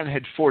the man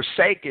had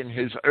forsaken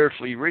his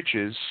earthly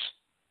riches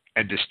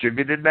and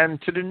distributed them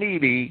to the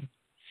needy,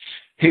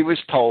 he was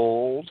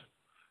told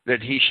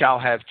that he shall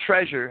have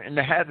treasure in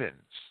the heavens.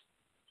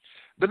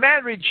 The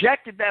man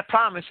rejected that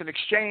promise in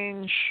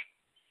exchange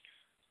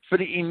for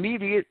the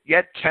immediate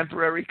yet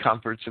temporary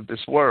comforts of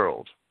this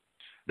world.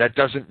 That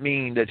doesn't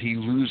mean that he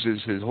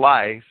loses his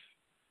life.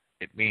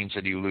 It means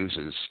that he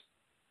loses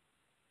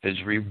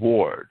his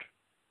reward.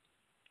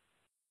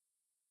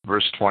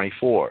 Verse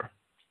 24.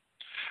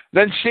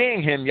 Then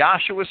seeing him,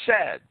 Yahshua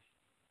said,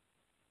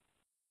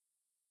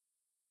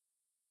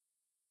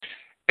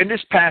 in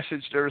this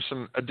passage there are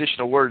some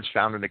additional words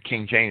found in the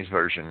King James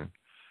Version,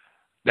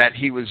 that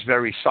he was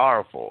very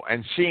sorrowful.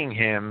 And seeing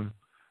him,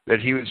 that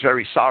he was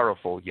very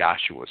sorrowful,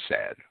 Yahshua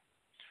said.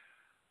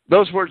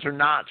 Those words are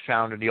not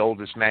found in the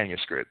oldest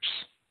manuscripts.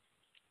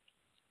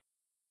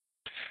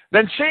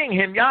 Then seeing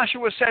him,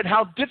 Yahshua said,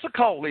 how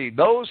difficultly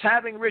those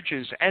having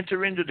riches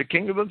enter into the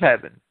kingdom of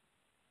heaven,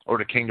 or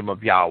the kingdom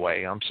of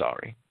Yahweh, I'm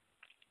sorry.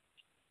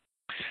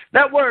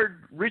 That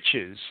word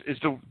riches is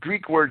the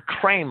Greek word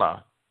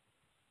krema.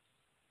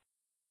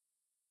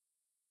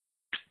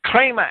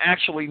 Krema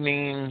actually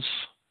means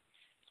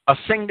a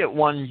thing that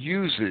one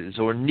uses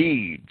or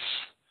needs.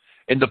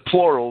 In the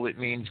plural, it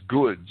means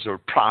goods or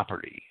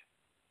property,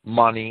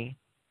 money,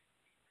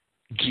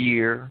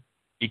 gear,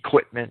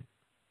 equipment.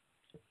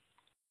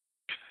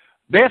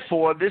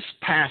 Therefore, this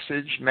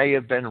passage may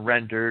have been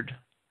rendered,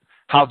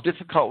 how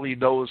difficultly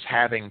those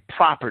having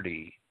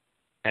property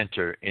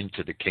enter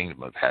into the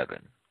kingdom of heaven.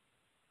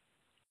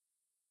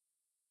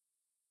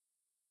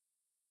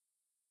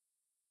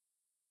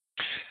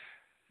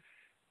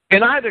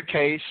 In either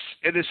case,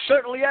 it is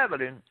certainly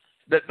evident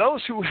that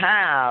those who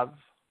have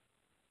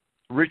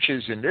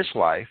riches in this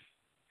life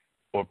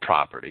or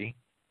property,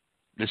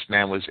 this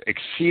man was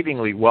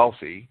exceedingly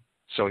wealthy,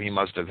 so he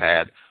must have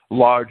had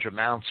large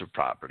amounts of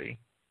property.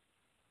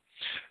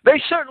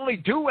 They certainly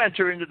do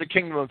enter into the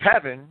kingdom of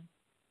heaven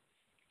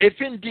if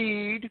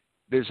indeed,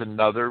 there's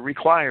another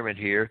requirement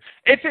here,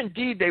 if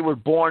indeed they were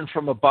born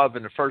from above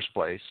in the first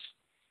place.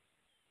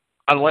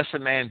 Unless a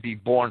man be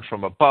born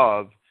from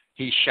above,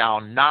 he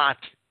shall not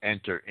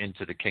enter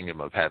into the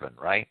kingdom of heaven,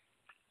 right?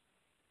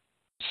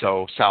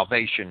 So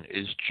salvation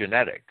is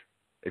genetic.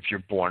 If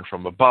you're born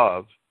from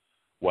above,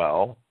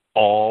 well,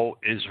 all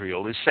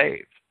Israel is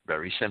saved.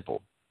 Very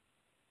simple.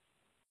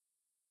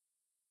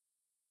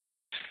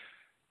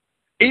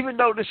 Even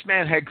though this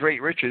man had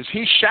great riches,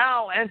 he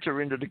shall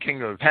enter into the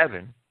kingdom of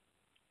heaven.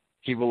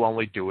 He will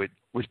only do it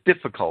with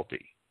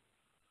difficulty.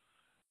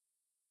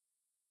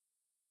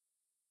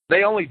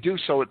 They only do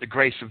so at the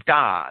grace of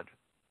God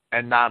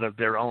and not of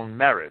their own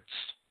merits.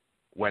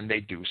 When they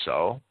do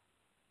so,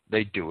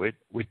 they do it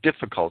with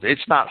difficulty.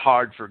 It's not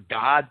hard for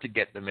God to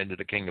get them into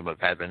the kingdom of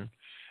heaven.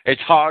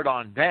 It's hard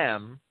on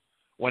them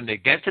when they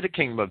get to the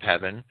kingdom of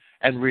heaven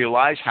and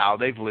realize how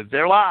they've lived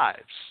their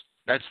lives.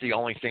 That's the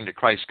only thing that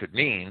Christ could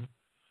mean.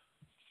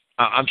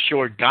 I'm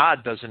sure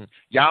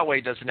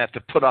Yahweh doesn't have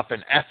to put up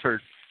an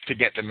effort to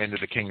get them into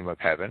the kingdom of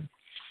heaven.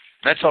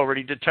 That's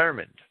already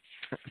determined.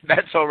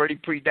 That's already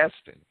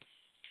predestined.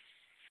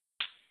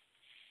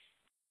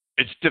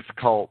 It's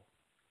difficult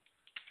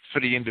for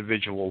the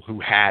individual who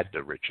had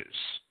the riches.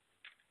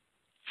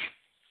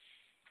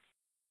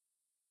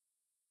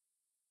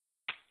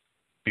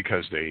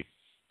 Because they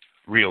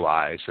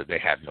realize that they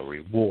have no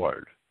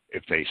reward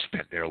if they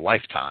spent their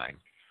lifetime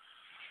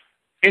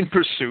in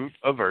pursuit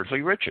of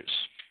earthly riches.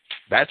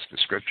 That's the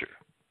scripture.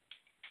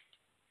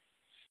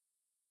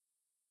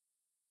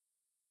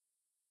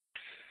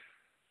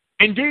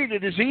 Indeed,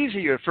 it is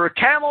easier for a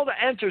camel to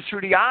enter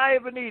through the eye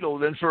of a needle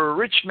than for a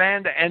rich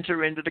man to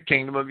enter into the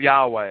kingdom of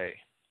Yahweh.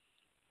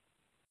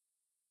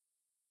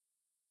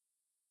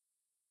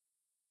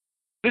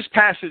 This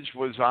passage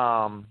was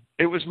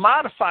it was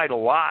modified a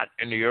lot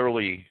in the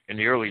early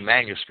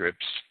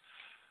manuscripts,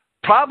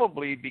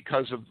 probably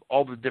because of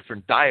all the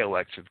different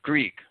dialects of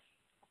Greek.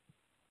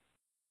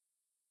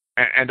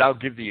 And I'll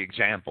give the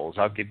examples.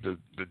 I'll give the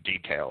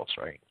details,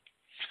 right?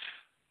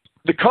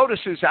 The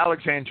codices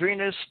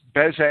Alexandrinus,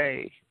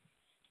 Bezae,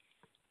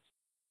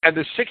 and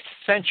the 6th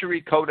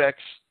century codex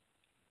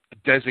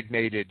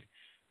designated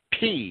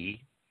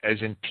P,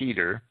 as in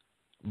Peter,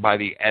 by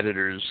the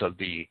editors of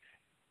the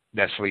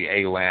Nestle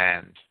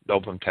Aland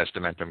Novum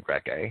Testamentum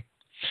Graece.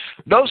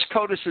 Those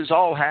codices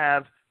all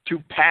have to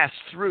pass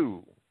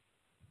through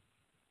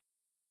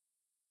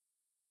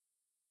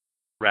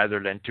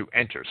rather than to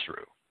enter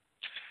through.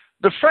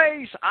 The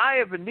phrase eye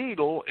of a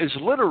needle is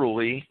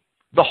literally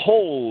the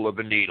hole of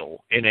a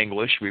needle. In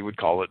English, we would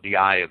call it the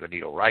eye of a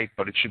needle, right?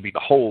 But it should be the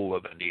hole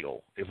of a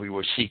needle if we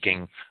were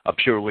seeking a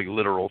purely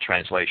literal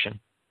translation.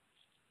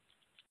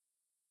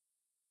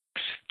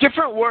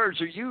 Different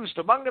words are used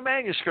among the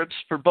manuscripts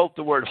for both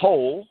the word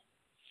hole,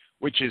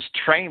 which is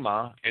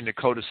trema in the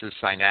Codices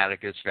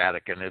Sinaiticus,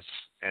 Vaticanus,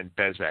 and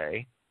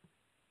Bezae,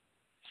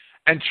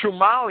 and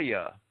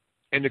trumalia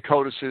in the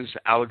Codices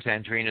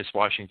Alexandrinus,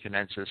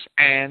 Washingtonensis,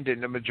 and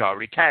in the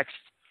majority text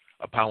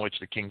upon which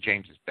the King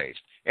James is based.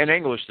 In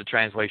English, the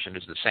translation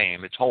is the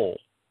same. It's whole.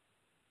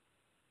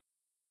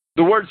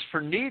 The words for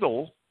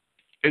needle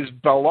is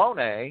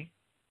ballone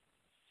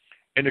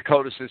in the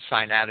Codices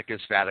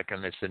Sinaiticus,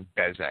 Vaticanus, and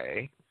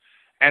Bezae,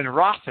 and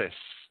rothus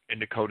in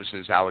the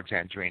Codices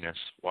Alexandrinus,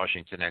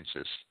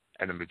 Washingtonensis,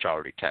 and the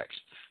majority text.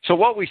 So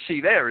what we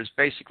see there is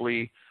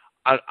basically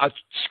a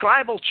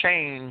scribal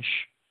change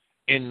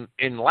in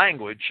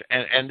language,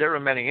 and there are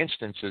many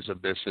instances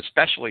of this,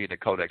 especially in the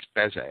Codex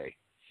Bezae,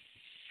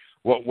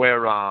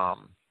 where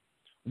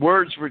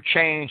words were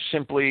changed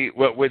simply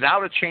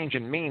without a change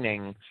in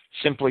meaning,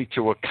 simply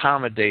to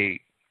accommodate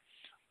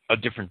a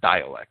different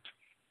dialect.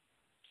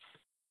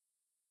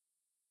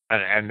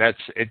 And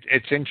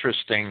it's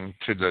interesting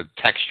to the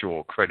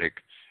textual critic.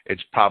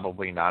 It's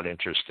probably not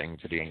interesting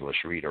to the English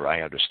reader.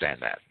 I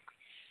understand that.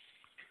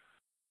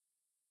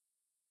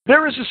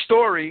 There is a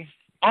story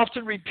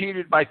often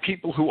repeated by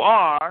people who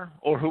are,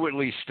 or who at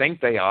least think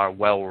they are,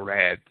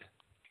 well-read,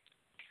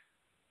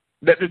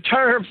 that the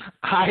term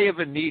eye of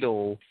a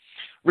needle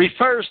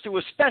refers to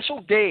a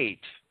special gate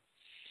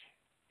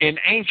in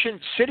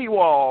ancient city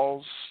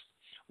walls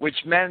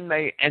which men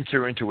may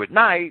enter into at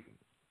night,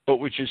 but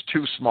which is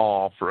too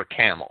small for a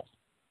camel,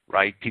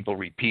 right? People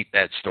repeat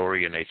that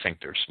story and they think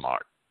they're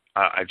smart.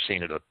 I've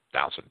seen it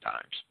 1,000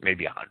 times,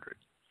 maybe 100.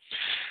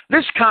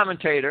 This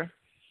commentator,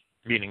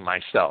 meaning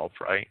myself,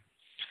 right,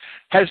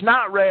 has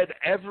not read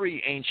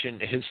every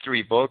ancient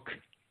history book,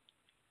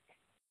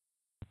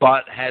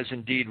 but has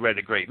indeed read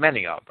a great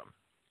many of them,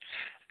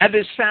 and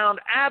has found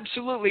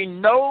absolutely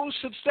no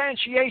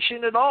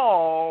substantiation at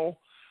all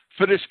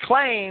for this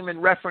claim in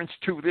reference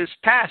to this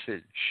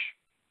passage.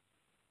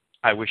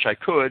 I wish I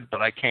could,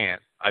 but I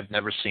can't. I've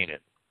never seen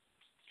it.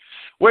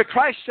 Where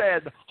Christ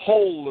said,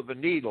 hole of a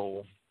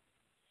needle,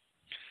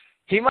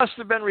 he must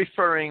have been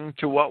referring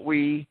to what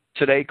we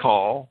today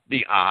call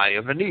the eye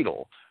of a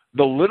needle,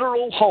 the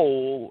literal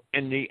hole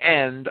in the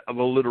end of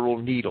a literal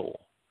needle.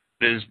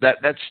 There's that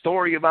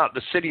story about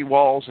the city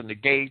walls and the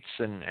gates,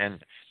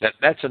 and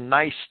that's a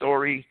nice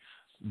story,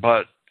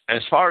 but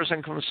as far as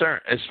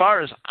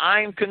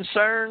I'm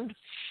concerned,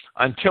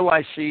 until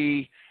I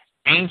see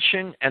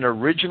ancient and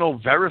original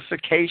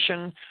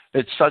verification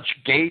that such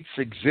gates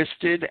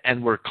existed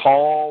and were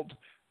called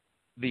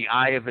the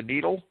eye of a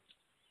needle?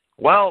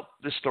 Well,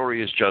 this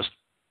story is just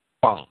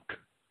bunk,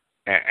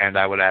 and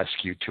I would ask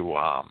you to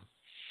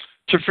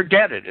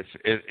forget it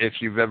if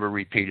you've ever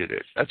repeated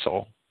it. That's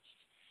all.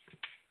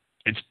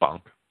 It's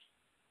bunk.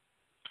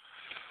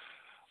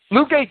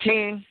 Luke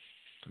 18,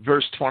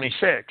 verse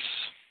 26.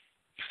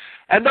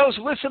 And those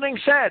listening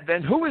said,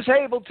 then who is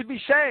able to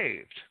be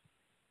saved?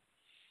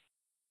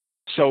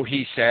 So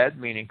he said,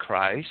 meaning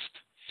Christ,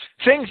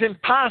 things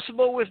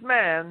impossible with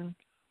men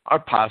are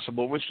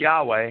possible with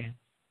Yahweh.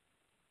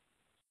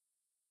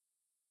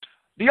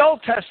 The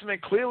Old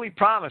Testament clearly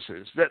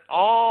promises that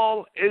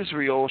all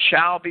Israel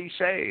shall be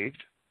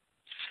saved.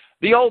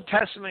 The Old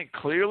Testament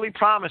clearly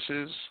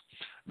promises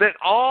that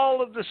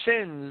all of the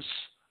sins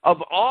of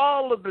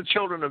all of the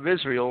children of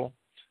Israel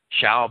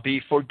shall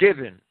be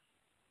forgiven.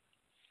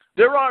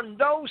 There are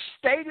no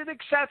stated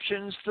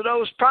exceptions to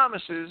those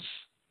promises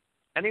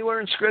anywhere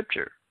in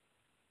Scripture.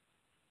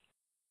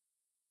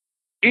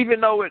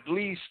 Even though at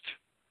least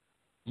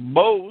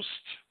most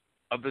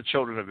of the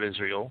children of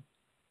Israel,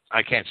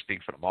 I can't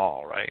speak for them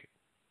all, right?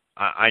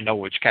 I know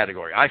which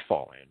category I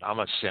fall in. I'm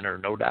a sinner,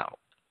 no doubt.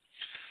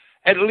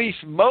 At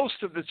least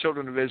most of the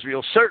children of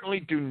Israel certainly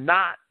do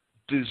not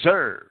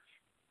deserve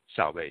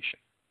salvation.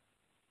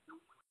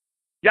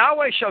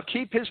 Yahweh shall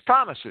keep his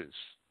promises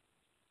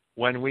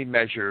when we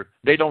measure.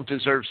 They don't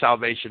deserve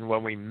salvation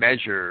when we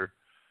measure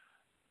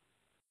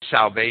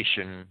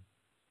salvation,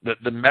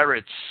 the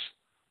merits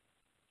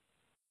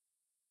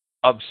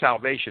of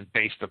salvation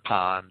based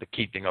upon the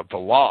keeping of the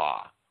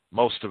law.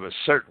 Most of us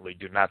certainly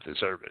do not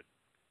deserve it.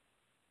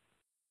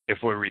 If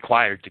we're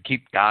required to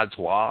keep God's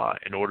law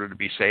in order to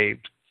be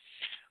saved,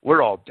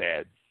 we're all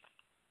dead.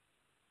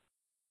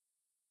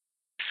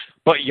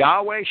 But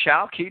Yahweh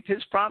shall keep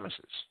his promises.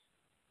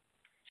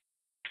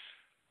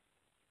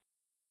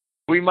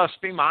 We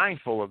must be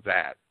mindful of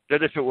that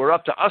if it were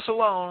up to us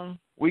alone,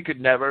 we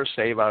could never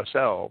save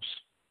ourselves.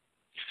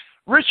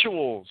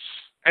 Rituals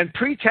and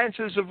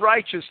pretenses of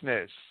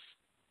righteousness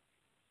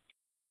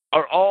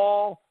are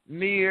all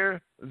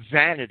mere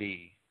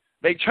vanity.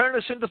 They turn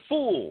us into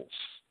fools,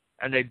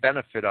 and they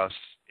benefit us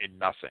in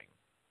nothing.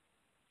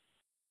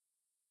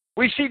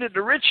 We see that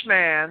the rich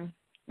man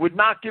would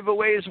not give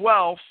away his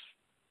wealth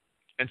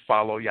and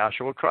follow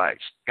Yahshua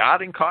Christ,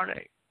 God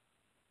incarnate.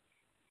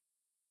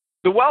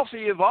 The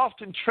wealthy have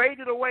often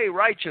traded away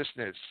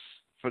righteousness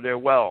for their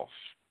wealth,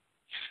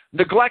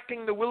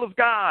 neglecting the will of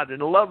God and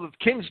the love of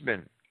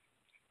kinsmen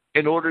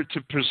in order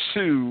to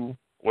pursue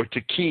or to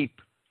keep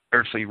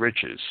earthly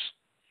riches.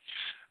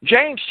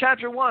 James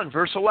chapter 1,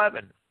 verse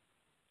 11.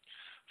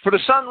 For the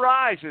sun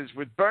rises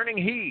with burning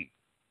heat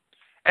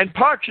and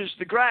parches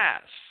the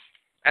grass,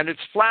 and its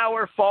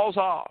flower falls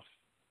off,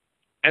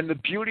 and the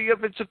beauty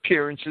of its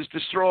appearance is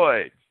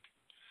destroyed.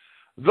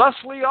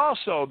 Thusly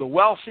also the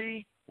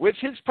wealthy, with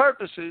his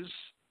purposes,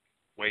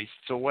 wastes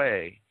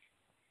away.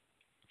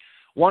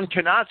 One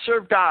cannot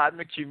serve God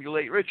and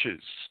accumulate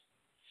riches.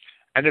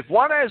 And if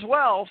one has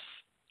wealth,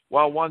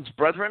 while one's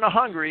brethren are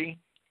hungry,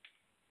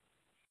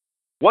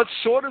 what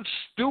sort of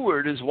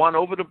steward is one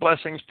over the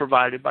blessings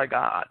provided by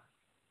God?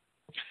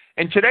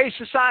 In today's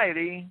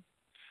society,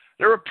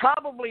 there are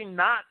probably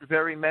not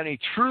very many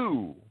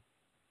true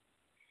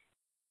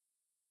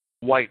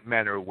white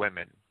men or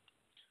women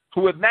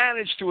who have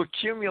managed to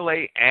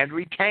accumulate and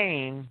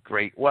retain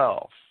great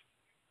wealth.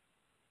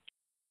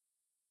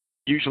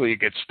 Usually it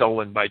gets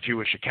stolen by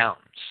Jewish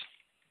accountants.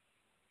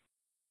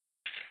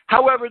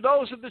 However,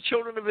 those of the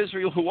children of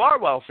Israel who are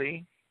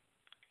wealthy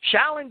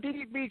shall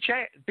indeed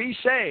be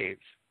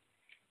saved,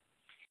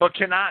 but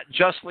cannot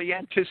justly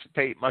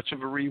anticipate much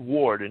of a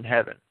reward in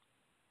heaven.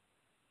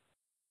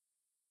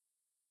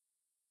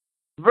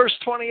 Verse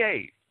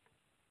 28.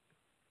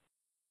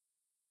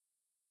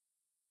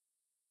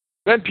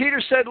 Then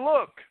Peter said,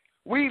 look,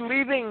 we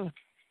leaving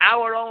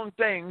our own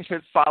things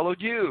have followed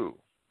you.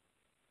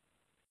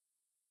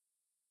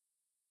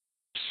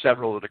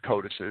 Several of the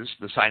codices,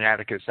 the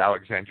Sinaiticus,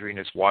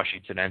 Alexandrinus,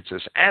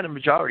 Washingtonensis, and a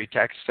majority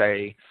text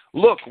say,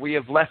 look, we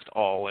have left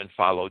all and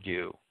followed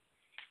you.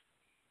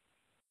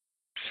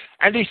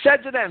 And he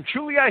said to them,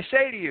 truly I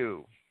say to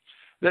you,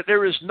 that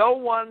there is no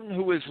one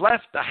who has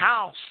left a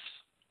house,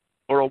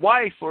 or a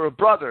wife, or a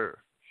brother,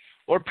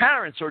 or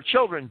parents, or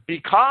children,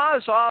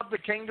 because of the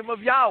kingdom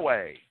of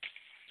Yahweh,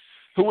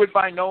 who would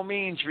by no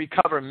means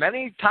recover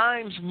many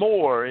times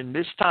more in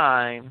this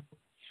time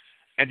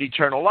and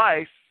eternal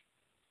life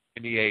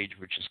in the age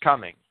which is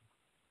coming.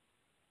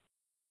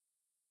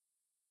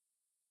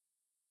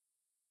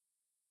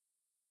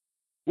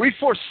 We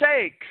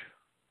forsake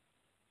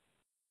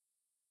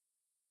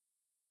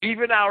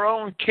even our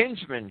own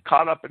kinsmen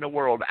caught up in the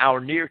world, our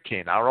near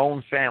kin, our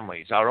own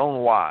families, our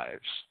own wives,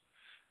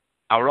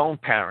 our own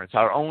parents,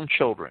 our own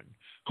children,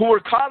 who were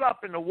caught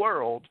up in the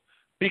world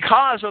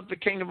because of the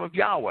kingdom of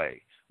Yahweh.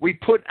 We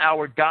put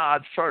our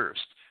God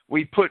first.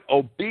 We put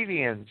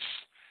obedience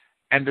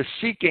and the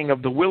seeking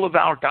of the will of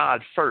our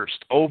God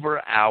first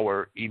over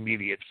our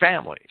immediate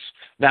families.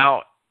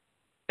 Now,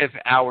 if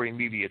our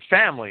immediate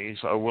families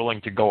are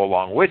willing to go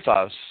along with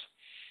us,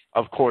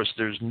 of course,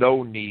 there's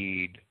no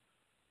need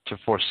to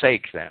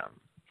forsake them.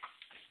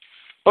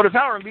 But if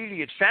our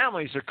immediate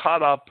families are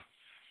caught up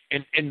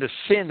in the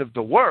sin of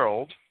the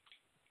world,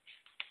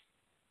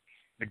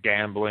 the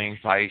gambling,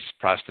 vice,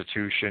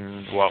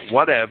 prostitution,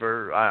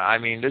 whatever, I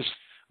mean,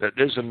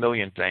 there's a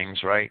million things,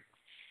 right?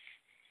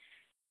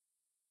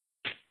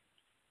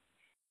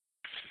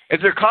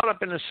 If they're caught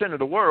up in the sin of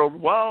the world,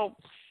 well,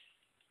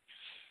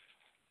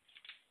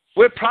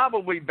 we're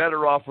probably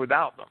better off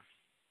without them.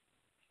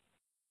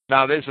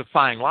 Now, there's a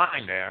fine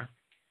line there.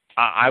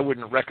 I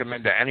wouldn't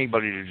recommend to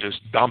anybody to just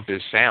dump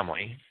his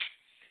family.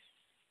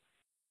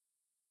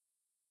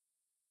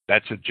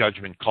 That's a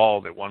judgment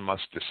call that one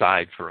must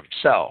decide for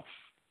himself.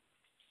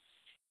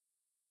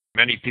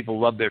 Many people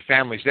love their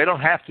families. They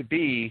don't have to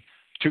be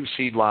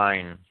two-seed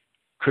line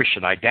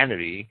Christian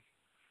identity.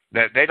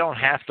 They don't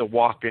have to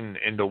walk in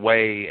the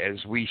way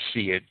as we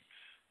see it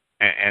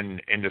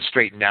and in the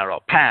straight and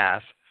narrow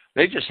path.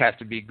 They just have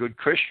to be good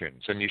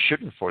Christians, and you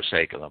shouldn't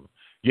forsake them.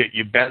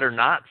 You better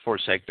not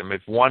forsake them.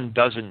 If one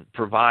doesn't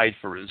provide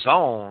for his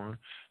own,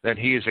 then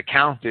he is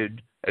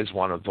accounted as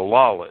one of the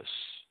lawless.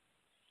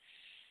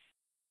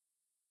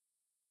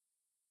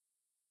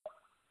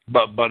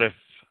 But if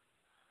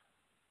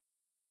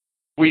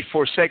we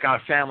forsake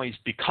our families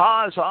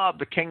because of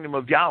the kingdom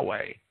of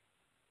Yahweh,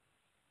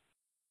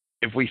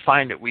 if we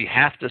find that we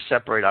have to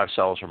separate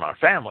ourselves from our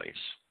families,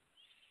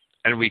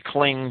 and we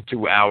cling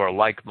to our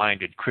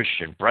like-minded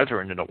Christian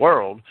brethren in the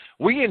world,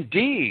 we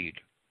indeed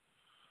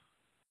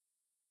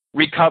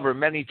recover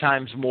many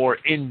times more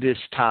in this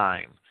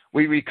time.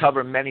 We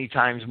recover many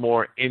times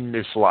more in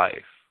this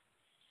life.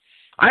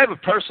 I have a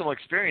personal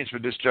experience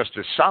with this just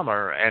this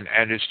summer, and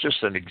it's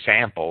just an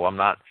example. I'm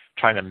not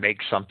trying to make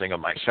something of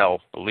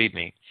myself, believe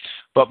me.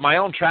 But my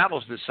own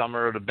travels this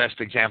summer are the best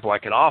example I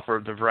can offer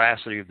of the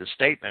veracity of the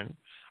statement.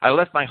 I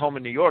left my home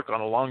in New York on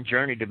a long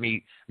journey to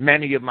meet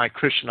many of my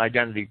Christian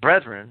identity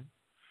brethren,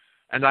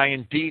 and I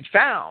indeed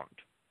found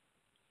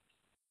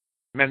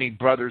many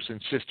brothers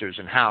and sisters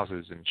and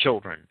houses and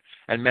children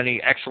and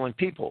many excellent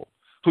people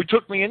who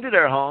took me into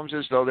their homes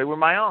as though they were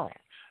my own.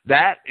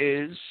 That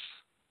is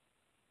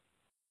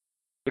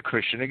the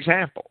Christian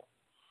example,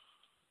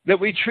 that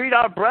we treat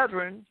our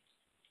brethren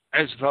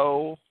as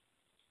though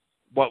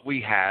what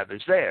we have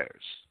is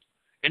theirs.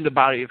 In the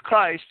body of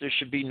Christ, there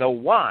should be no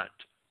want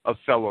of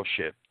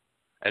fellowship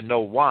and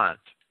no want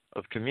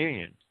of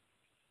communion.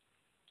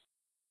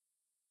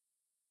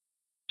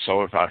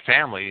 So if our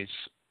families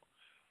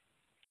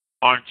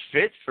aren't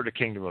fit for the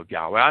kingdom of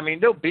Yahweh, I mean,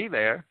 they'll be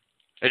there.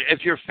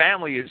 If your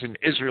family is an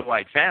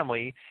Israelite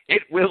family,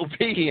 it will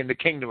be in the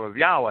kingdom of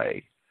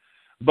Yahweh.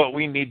 But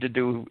we need to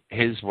do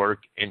his work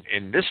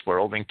in this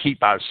world and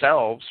keep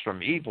ourselves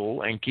from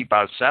evil and keep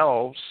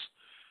ourselves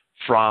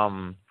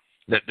from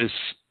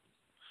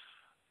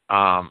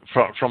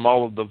from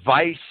all of the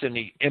vice and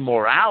the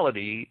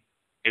immorality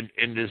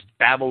in this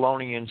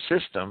Babylonian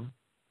system.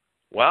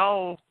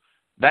 Well,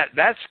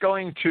 that's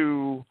going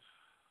to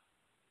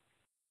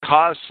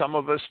cause some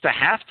of us to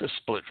have to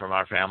split from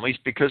our families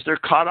because they're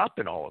caught up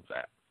in all of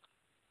that.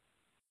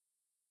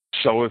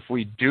 So if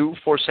we do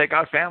forsake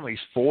our families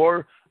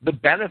for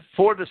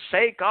the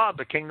sake of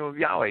the kingdom of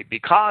Yahweh,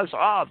 because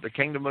of the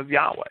kingdom of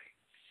Yahweh,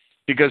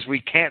 because we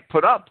can't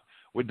put up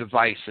with the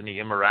vice and the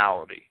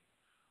immorality,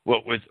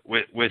 with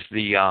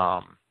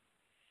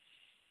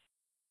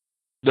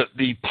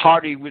the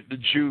party with the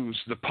Jews,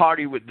 the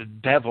party with the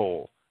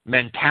devil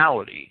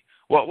mentality.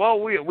 Well,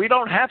 we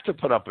don't have to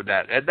put up with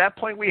that. At that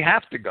point, we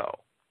have to go.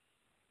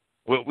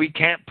 We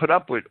can't put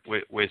up with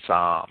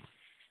all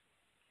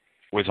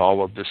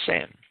of the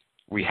sin.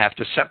 We have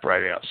to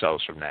separate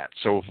ourselves from that.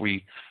 So if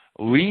we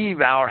leave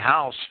our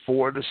house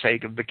for the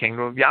sake of the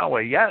kingdom of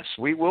Yahweh, yes,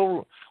 we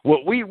will,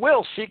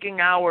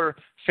 seeking our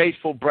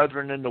faithful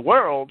brethren in the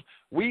world,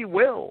 we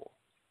will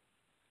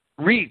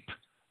reap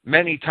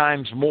many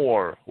times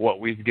more what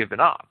we've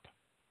given up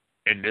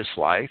in this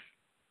life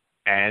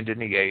and in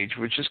the age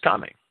which is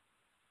coming.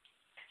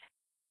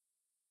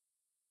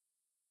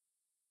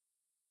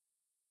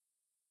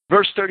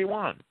 Verse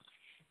 31.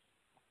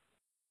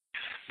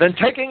 Then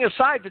taking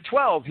aside the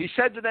 12, he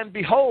said to them,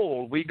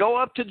 Behold, we go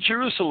up to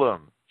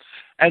Jerusalem,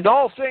 and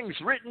all things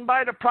written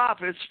by the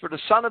prophets for the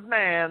Son of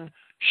Man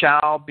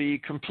shall be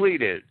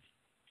completed.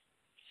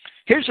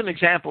 Here's an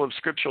example of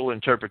scriptural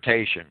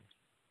interpretation.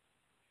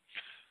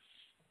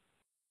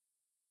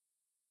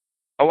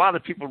 A lot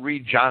of people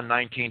read John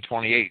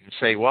 19:28 and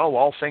say, well,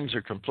 all things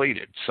are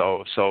completed.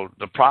 So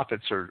the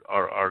prophets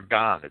are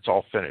gone. It's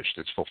all finished.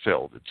 It's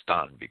fulfilled. It's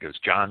done. Because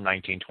John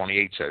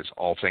 19:28 says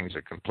all things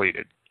are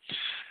completed.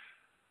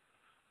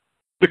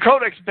 The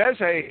Codex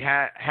Bezae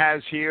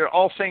has here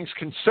all things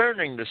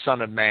concerning the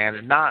Son of Man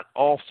and not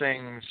all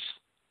things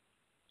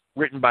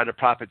written by the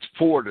prophets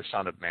for the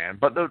Son of Man.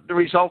 But the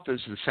result is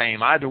the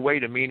same. Either way,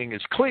 the meaning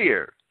is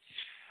clear.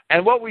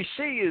 And what we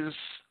see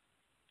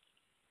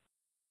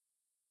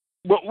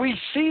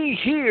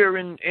here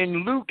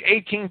in Luke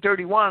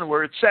 18:31,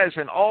 where it says,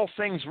 and all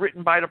things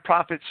written by the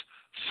prophets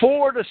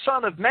for the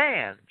Son of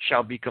Man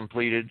shall be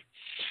completed.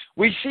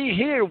 We see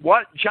here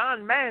what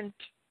John meant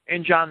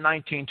in John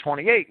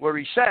 19:28,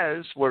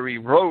 where he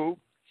wrote,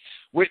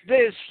 with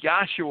this,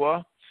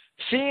 Yahshua,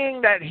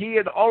 seeing that he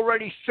had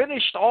already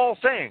finished all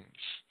things,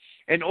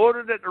 in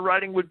order that the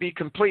writing would be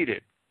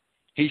completed,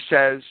 he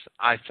says,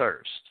 I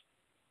thirst.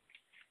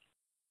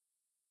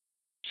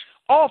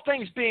 All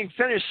things being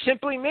finished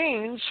simply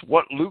means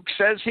what Luke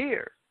says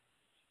here,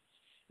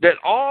 that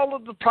all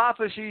of the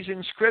prophecies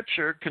in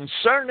Scripture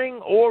concerning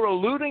or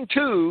alluding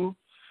to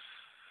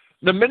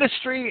the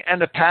ministry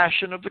and the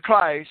passion of the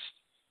Christ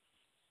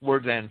were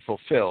then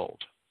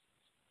fulfilled.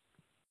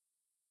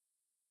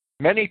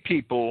 Many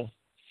people,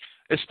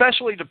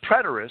 especially the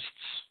preterists,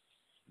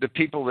 the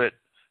people that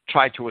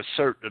try to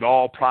assert that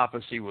all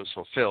prophecy was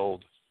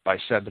fulfilled by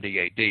 70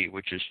 AD,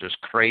 which is just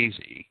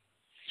crazy,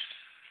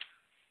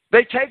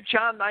 they take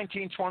John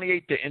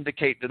 19:28 to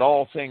indicate that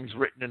all things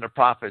written in the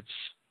prophets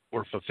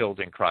were fulfilled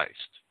in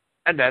Christ.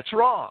 And that's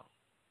wrong.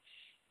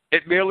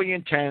 It merely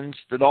intends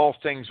that all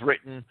things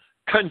written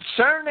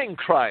concerning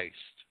Christ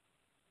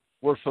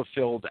were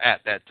fulfilled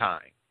at that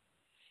time.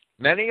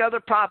 Many other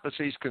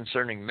prophecies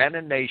concerning men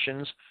and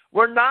nations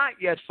were not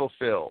yet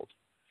fulfilled,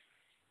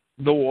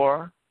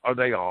 nor are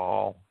they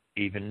all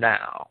even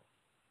now.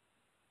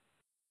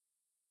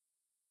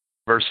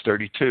 Verse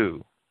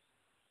 32.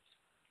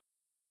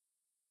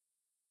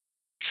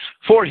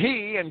 For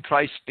he, and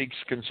Christ speaks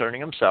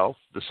concerning himself,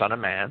 the Son of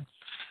Man,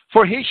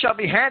 for he shall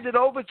be handed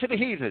over to the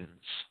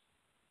heathens,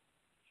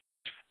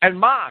 and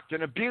mocked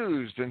and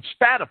abused and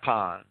spat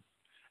upon,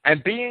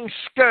 and being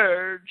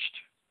scourged,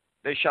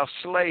 they shall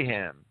slay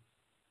him.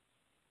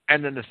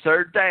 And in the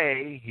third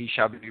day he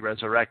shall be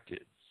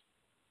resurrected.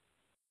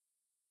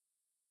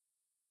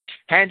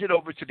 Handed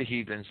over to the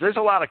heathens. There's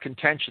a lot of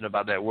contention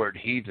about that word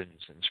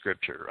heathens in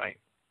Scripture, right?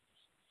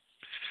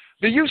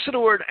 The use of the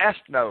word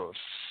ethnos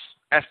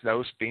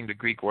being the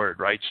Greek word,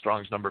 right?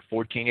 Strong's number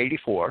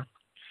 1484.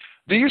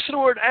 The use of the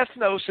word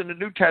ethnos in the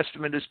New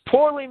Testament is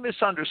poorly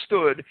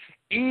misunderstood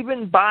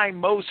even by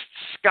most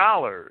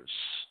scholars.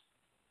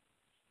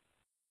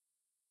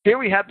 Here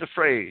we have the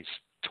phrase,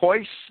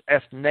 tois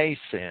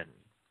ethnesin.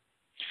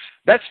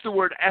 That's the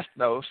word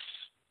ethnos,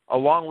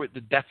 along with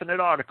the definite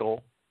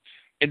article,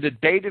 in the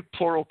dative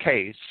plural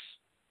case,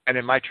 and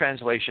in my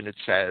translation it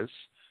says,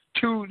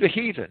 to the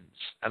heathens,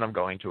 and I'm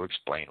going to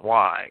explain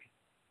why.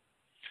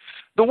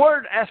 The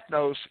word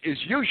ethnos is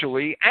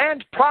usually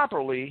and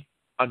properly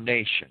a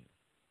nation.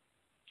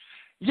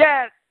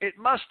 Yet, it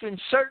must in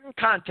certain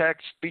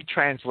contexts be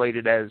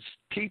translated as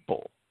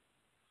people.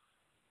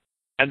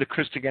 And the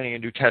Christogenea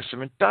New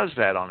Testament does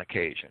that on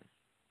occasion.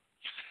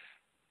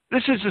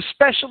 This is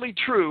especially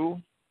true,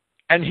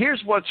 and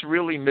here's what's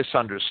really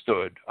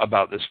misunderstood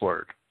about this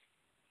word.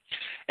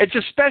 It's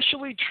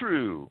especially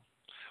true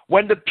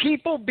when the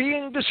people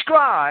being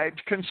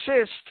described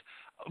consist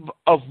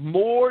of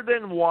more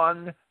than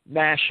one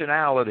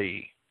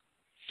nationality,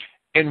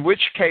 in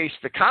which case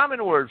the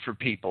common word for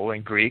people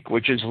in Greek,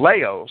 which is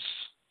laos,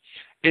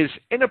 is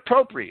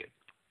inappropriate.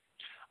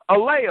 A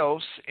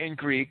laos in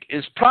Greek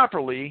is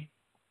properly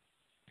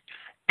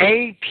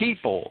a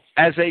people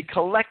as a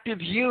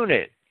collective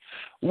unit,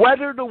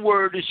 whether the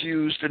word is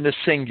used in the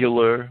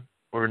singular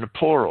or in the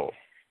plural.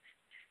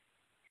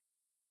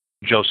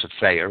 Joseph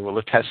Thayer will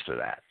attest to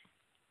that.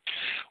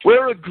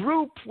 We're a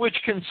group which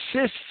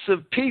consists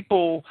of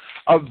people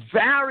of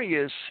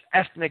various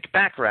ethnic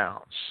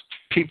backgrounds,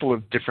 people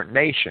of different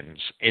nations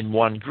in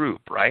one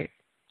group, right?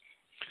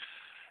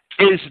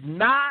 Is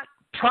not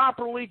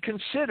properly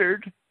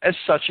considered as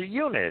such a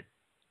unit.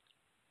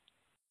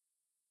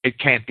 It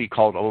can't be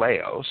called a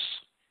laos.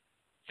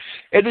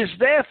 It is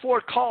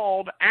therefore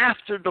called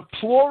after the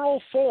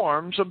plural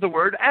forms of the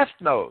word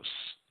ethnos,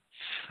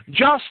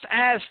 just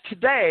as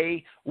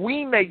today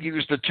we may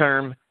use the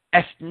term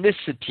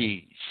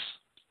ethnicities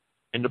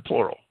in the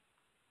plural.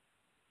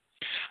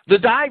 The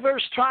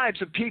diverse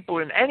tribes of people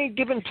in any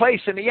given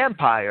place in the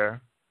empire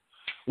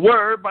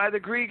were by the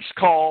Greeks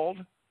called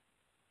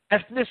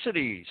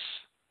ethnicities,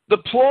 the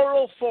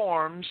plural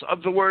forms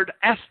of the word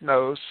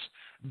ethnos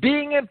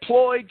being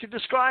employed to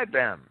describe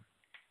them.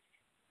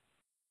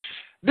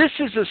 This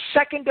is a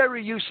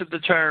secondary use of the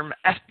term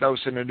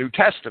ethnos in the New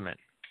Testament,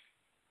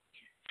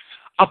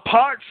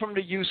 apart from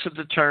the use of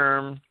the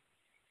term,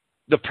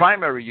 the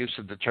primary use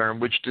of the term,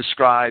 which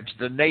describes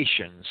the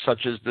nations,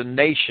 such as the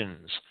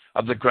nations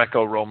of the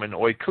Greco-Roman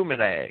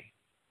oikoumene.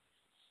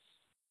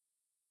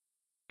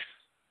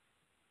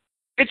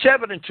 It's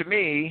evident to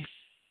me,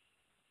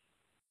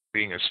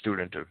 being a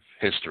student of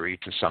history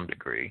to some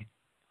degree,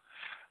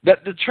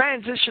 that the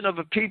transition of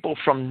a people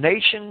from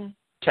nation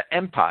to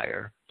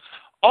empire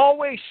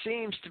always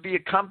seems to be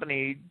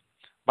accompanied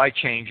by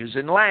changes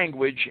in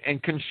language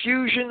and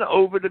confusion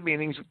over the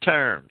meanings of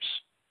terms.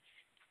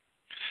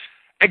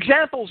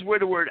 Examples where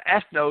the word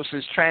ethnos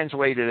is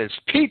translated as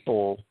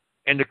people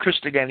in the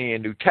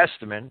Christogenea New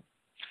Testament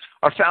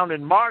are found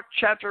in Mark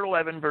chapter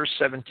 11, verse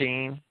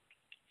 17,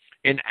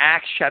 in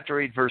Acts chapter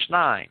 8, verse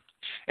 9.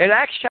 In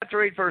Acts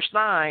chapter 8, verse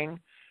 9,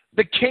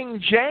 the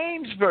King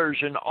James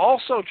Version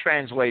also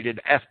translated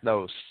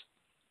ethnos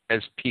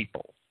as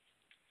people.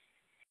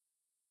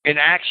 In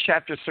Acts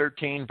chapter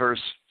 13, verse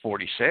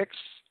 46,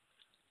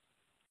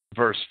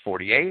 verse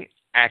 48,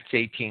 Acts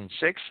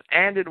 18:6,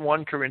 and in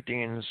 1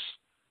 Corinthians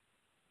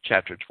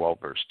chapter 12,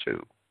 verse 2.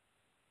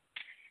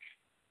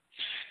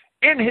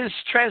 In his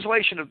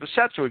translation of the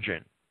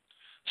Septuagint,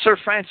 Sir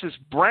Francis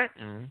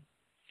Brenton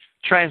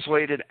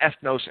translated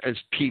ethnos as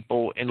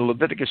people in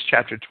Leviticus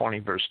chapter 20,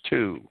 verse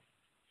 2,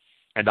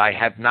 and I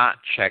have not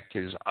checked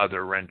his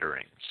other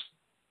renderings.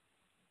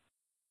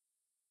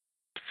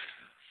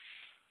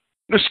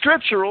 The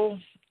scriptural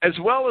as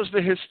well as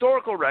the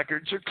historical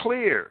records are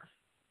clear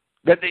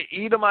that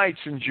the Edomites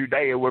in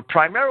Judea were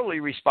primarily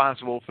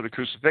responsible for the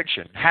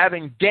crucifixion,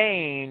 having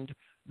gained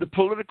the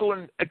political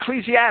and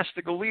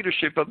ecclesiastical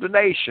leadership of the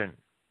nation.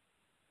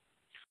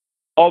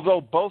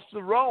 Although both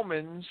the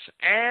Romans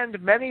and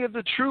many of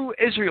the true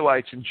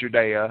Israelites in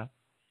Judea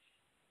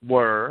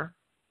were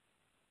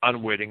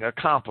unwitting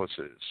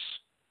accomplices.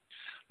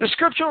 The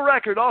scriptural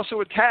record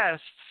also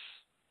attests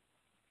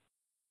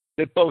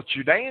that both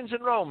Judeans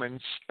and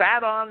Romans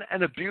spat on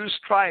and abused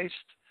Christ,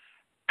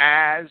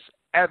 as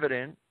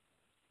evident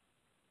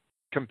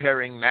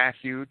comparing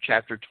Matthew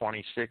chapter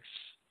 26,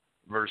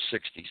 verse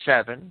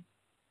 67,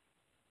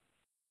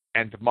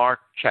 and Mark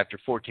chapter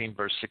 14,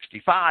 verse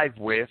 65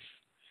 with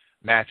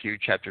Matthew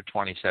chapter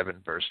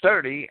 27, verse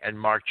 30, and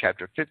Mark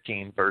chapter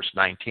 15, verse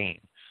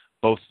 19.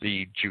 Both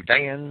the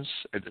Judeans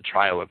at the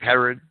trial of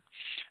Herod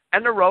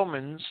and the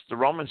Roman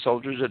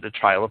soldiers at the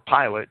trial of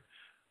Pilate,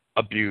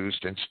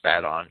 abused and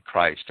spat on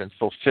Christ and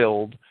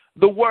fulfilled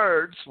the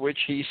words which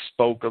he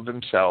spoke of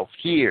himself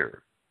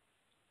here.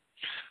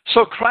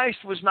 So Christ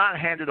was not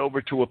handed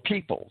over to a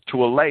people,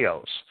 to a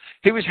laos.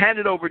 He was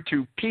handed over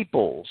to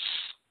peoples,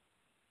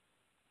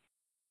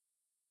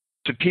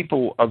 to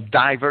people of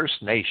diverse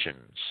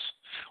nations,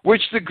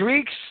 which the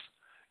Greeks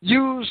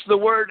used the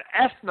word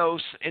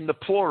ethnos in the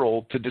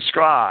plural to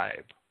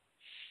describe.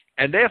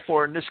 And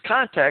therefore, in this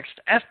context,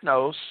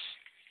 ethnos,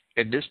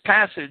 in this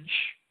passage,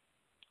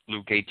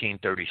 Luke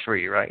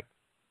 18:33, right,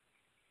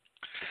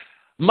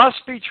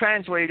 must be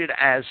translated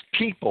as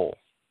people.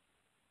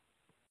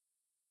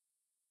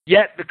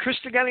 Yet the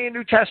Christogenea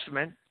New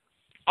Testament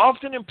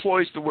often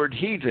employs the word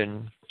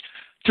heathen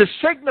to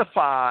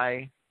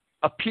signify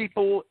a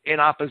people in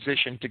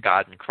opposition to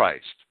God and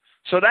Christ.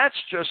 So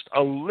that's just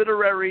an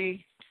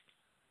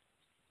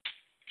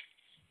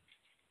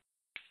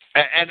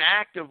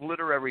act of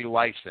literary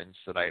license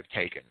that I have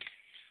taken,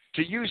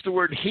 to use the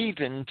word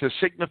heathen to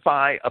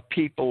signify a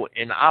people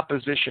in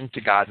opposition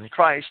to God and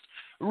Christ,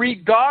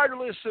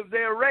 regardless of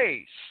their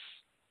race.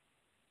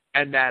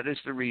 And that is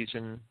the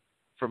reason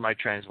for my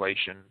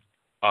translation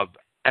of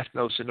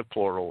ethnos in the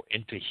plural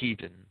into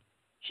heathen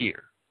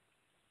here.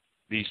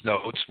 These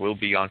notes will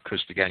be on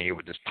Christogenea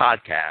with this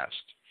podcast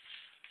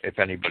if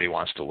anybody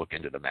wants to look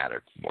into the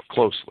matter more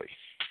closely.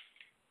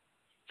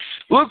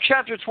 Luke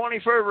chapter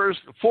 24,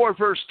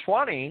 verse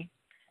 20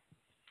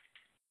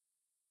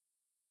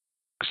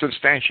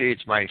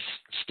 substantiates my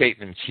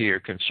statements here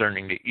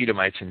concerning the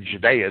Edomites in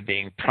Judea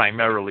being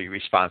primarily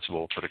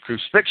responsible for the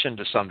crucifixion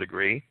to some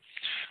degree.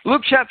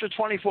 Luke chapter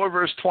 24,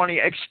 verse 20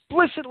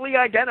 explicitly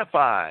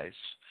identifies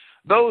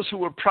those who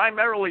were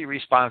primarily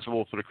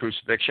responsible for the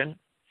crucifixion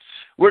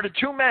were the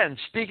two men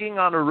speaking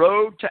on a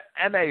road to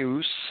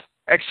Emmaus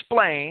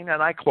explain,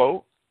 and I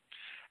quote,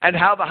 "And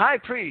how the high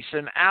priest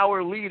and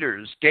our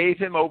leaders gave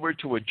him over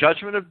to a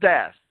judgment of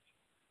death,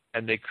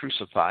 and they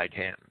crucified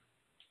him."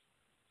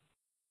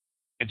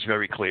 It's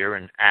very clear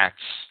in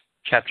Acts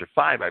chapter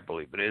 5, I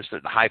believe it is,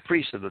 that the high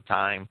priests of the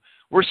time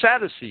were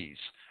Sadducees,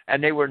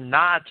 and they were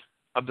not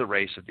of the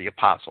race of the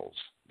apostles.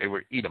 They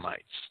were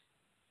Edomites.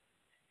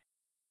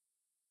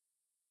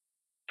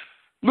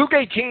 Luke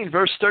 18,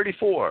 verse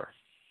 34.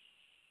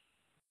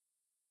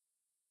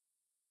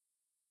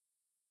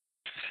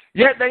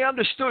 Yet they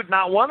understood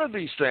not one of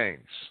these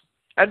things,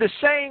 and the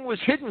saying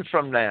was hidden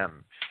from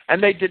them,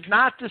 and they did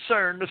not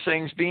discern the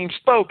things being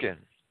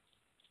spoken.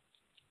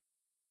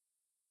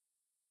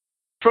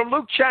 From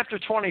Luke chapter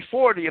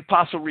 24, the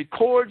apostle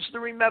records the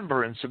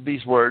remembrance of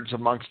these words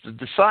amongst the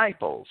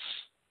disciples,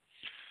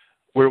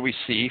 where we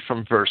see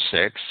from verse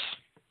 6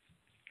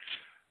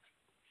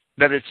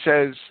 that it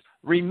says,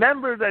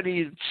 "Remember that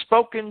he had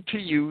spoken to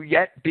you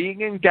yet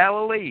being in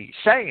Galilee,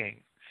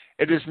 saying,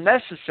 it is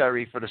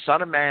necessary for the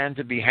Son of Man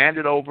to be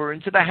handed over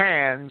into the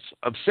hands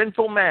of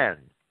sinful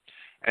men,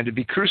 and to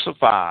be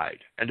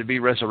crucified, and to be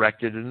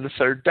resurrected in the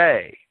third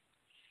day."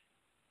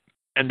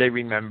 And they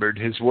remembered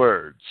his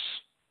words.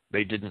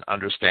 They didn't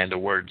understand the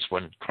words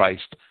when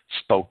Christ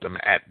spoke them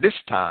at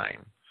this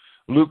time.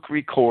 Luke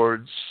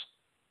records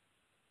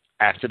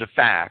after the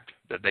fact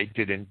that they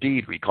did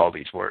indeed recall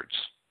these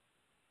words.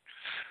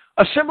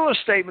 A similar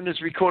statement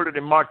is recorded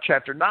in Mark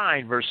chapter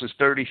 9, verses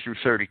 30 through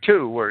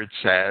 32, where it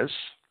says,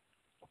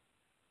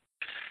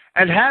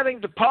 "And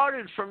having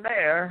departed from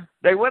there,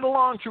 they went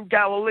along through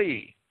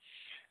Galilee.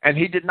 And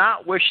he did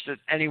not wish that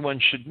anyone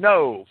should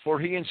know, for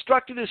he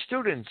instructed his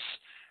students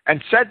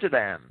and said to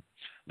them,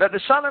 that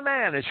the Son of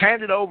Man is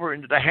handed over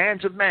into the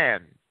hands of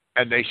men,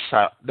 and they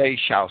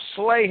shall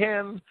slay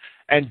him,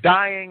 and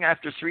dying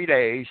after 3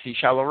 days he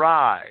shall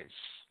arise."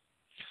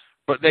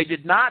 But they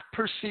did not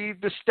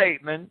perceive the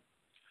statement,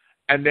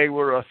 and they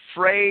were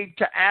afraid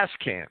to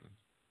ask him.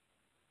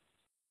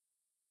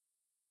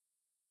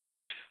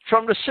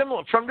 From this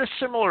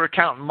similar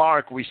account in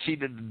Mark, we see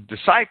that the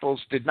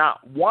disciples did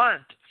not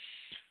want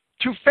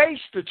to face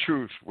the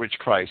truth which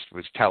Christ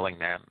was telling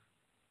them.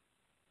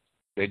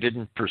 They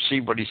didn't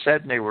perceive what he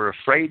said, and they were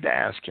afraid to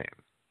ask him.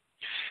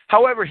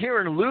 However, here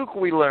in Luke,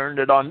 we learn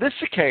that on this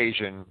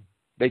occasion,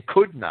 they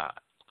could not.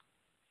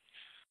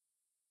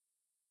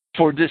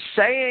 For this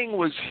saying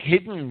was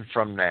hidden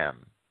from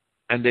them,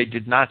 and they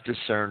did not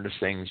discern the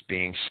things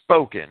being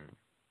spoken.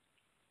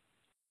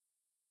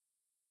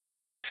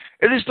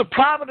 It is the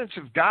providence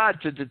of God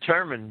to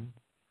determine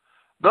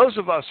those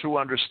of us who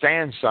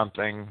understand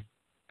something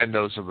and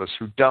those of us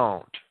who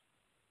don't.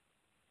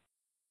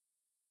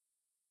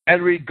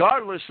 And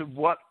regardless of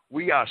what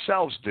we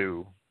ourselves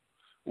do,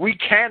 we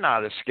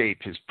cannot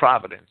escape his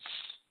providence.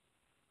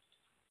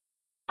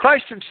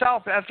 Christ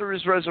himself, after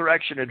his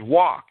resurrection, had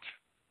walked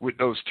with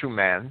those two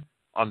men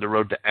on the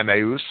road to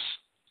Emmaus.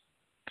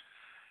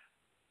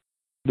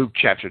 Luke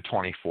chapter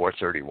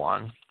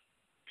 24:31.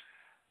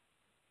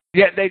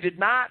 Yet they did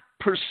not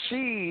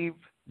perceive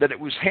that it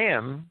was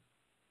him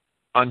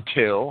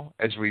until,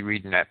 as we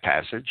read in that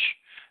passage,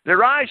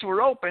 their eyes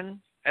were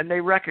open and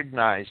they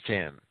recognized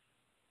him.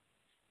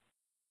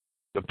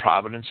 The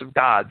providence of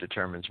God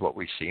determines what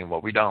we see and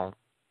what we don't.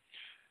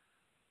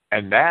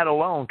 And that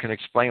alone can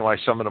explain why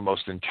some of the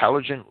most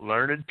intelligent,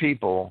 learned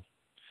people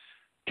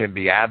can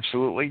be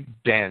absolutely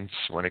dense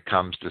when it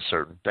comes to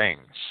certain things,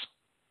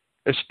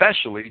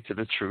 especially to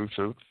the truth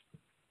of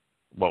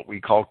what we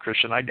call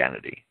Christian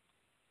identity.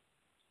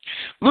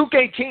 Luke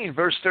 18,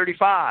 verse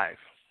 35.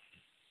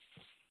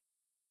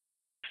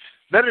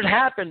 Then it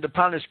happened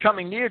upon his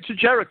coming near to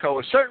Jericho,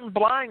 a certain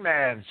blind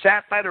man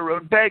sat by the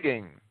road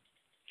begging.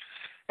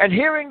 And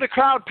hearing the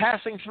crowd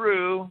passing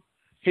through,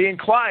 he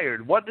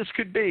inquired what this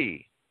could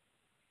be.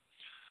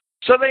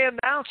 So they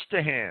announced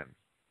to him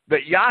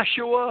that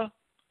Yahshua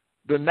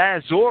the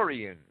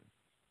Nazorian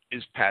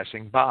is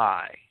passing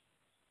by.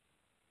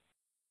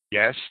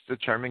 Yes, the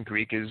term in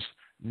Greek is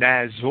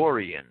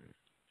Nazorian.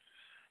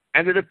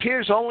 And it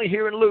appears only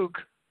here in Luke,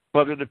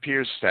 but it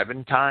appears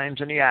 7 times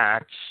in the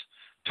Acts,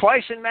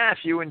 twice in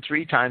Matthew, and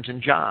 3 times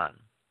in John.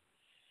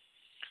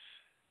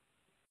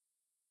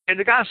 In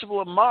the Gospel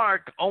of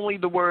Mark, only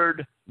the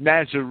word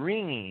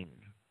Nazarene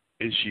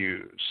is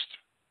used,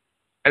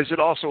 as it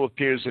also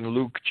appears in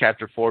Luke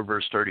chapter 4,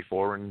 verse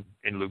 34, and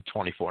in Luke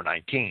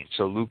 24:19.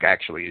 So Luke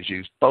actually has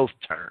used both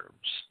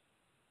terms.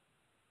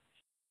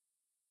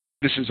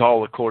 This is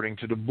all according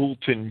to the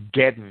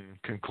Bulton-Geddon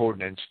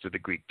concordance to the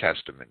Greek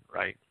Testament,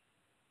 right?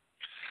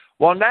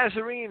 While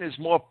Nazarene is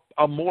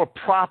a more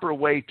proper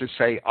way to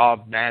say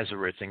of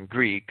Nazareth in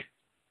Greek,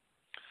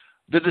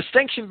 the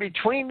distinction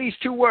between these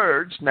two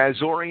words,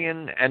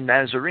 Nazorian and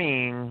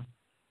Nazarene,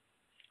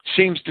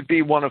 seems to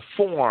be one of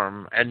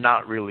form and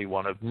not really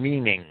one of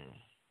meaning.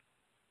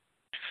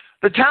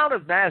 The town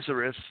of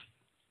Nazareth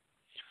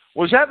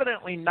was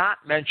evidently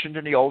not mentioned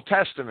in the Old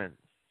Testament,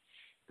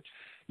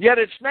 yet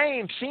its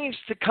name seems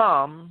to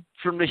come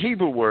from the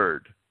Hebrew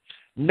word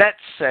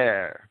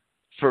netzer,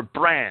 for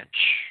branch,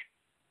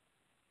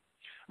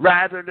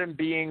 rather than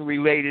being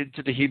related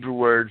to the Hebrew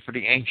word for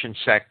the ancient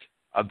sect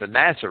of the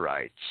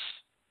Nazarites,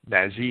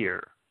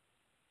 Nazir.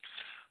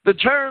 The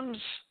terms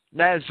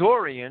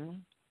Nazorian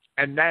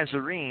and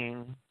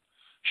Nazarene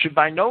should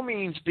by no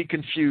means be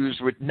confused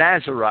with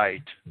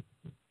Nazarite,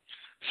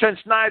 since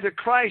neither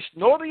Christ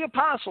nor the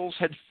apostles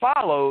had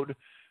followed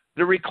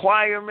the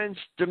requirements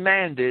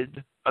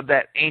demanded of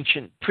that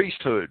ancient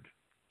priesthood,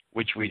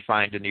 which we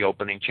find in the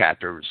opening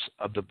chapters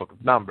of the book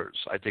of Numbers.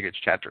 I think it's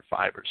chapter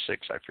 5 or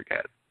 6, I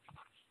forget.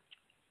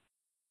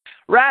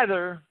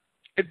 Rather,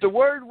 if the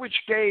word which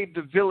gave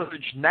the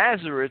village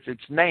Nazareth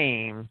its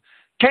name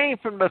came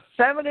from the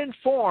feminine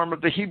form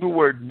of the Hebrew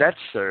word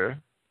netzer,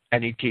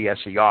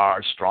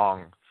 N-E-T-S-E-R,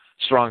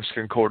 Strong's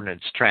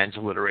Concordance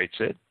transliterates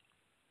it,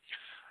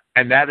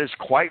 and that is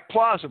quite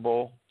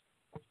plausible,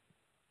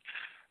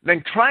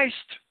 then Christ,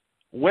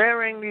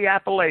 wearing the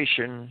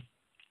appellation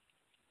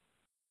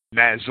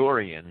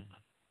Nazorian,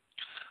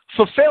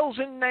 fulfills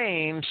in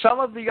name some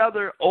of the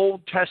other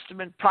Old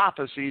Testament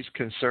prophecies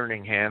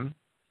concerning him,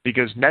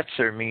 because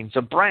netzer means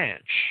a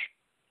branch,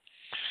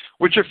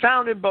 which are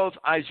found in both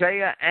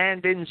Isaiah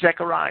and in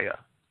Zechariah.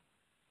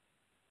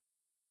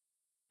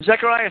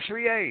 Zechariah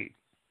 3:8.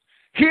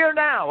 Hear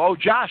now, O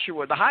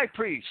Joshua, the high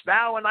priest,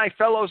 thou and thy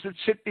fellows that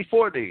sit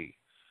before thee,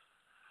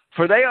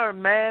 for they are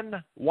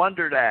men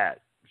wondered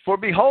at. For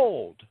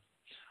behold,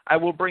 I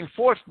will bring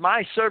forth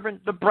my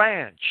servant the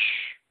branch.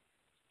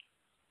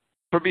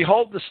 For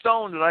behold the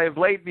stone that I have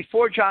laid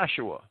before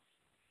Joshua.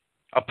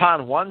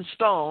 Upon one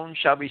stone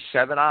shall be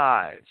 7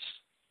 eyes.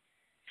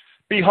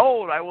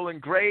 Behold, I will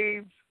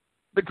engrave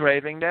the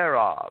graving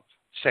thereof,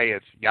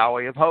 saith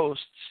Yahweh of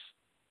hosts.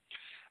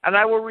 And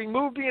I will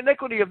remove the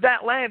iniquity of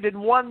that land in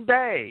one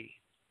day.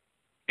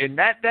 In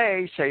that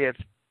day, saith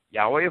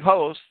Yahweh of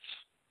hosts,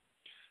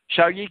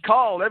 shall ye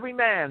call every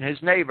man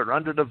his neighbor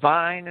under the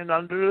vine and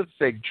under the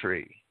fig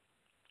tree.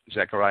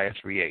 Zechariah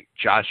 3:8.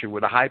 Joshua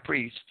the high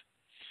priest,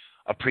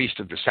 a priest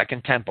of the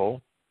second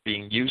temple,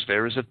 being used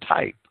there as a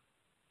type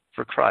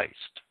for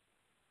Christ.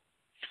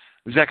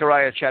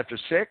 Zechariah chapter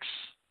 6,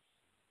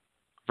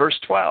 verse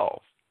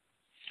 12.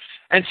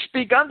 And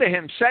speak unto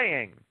him,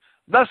 saying,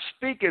 Thus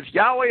speaketh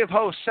Yahweh of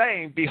hosts,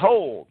 saying,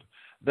 Behold,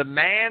 the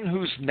man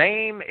whose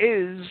name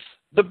is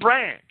the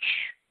branch,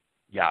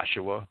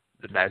 Joshua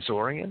the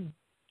Nazarene.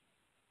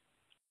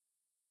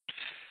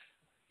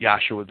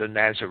 Joshua the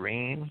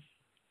Nazarene,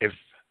 if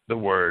the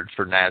word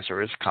for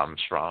Nazareth comes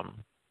from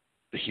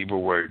the Hebrew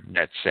word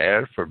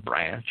netzer, for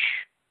branch.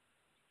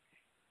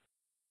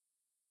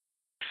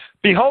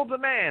 Behold the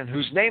man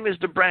whose name is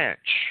the branch,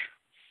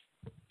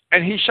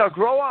 and he shall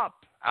grow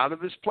up out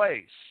of his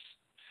place,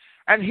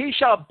 and he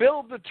shall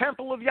build the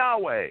temple of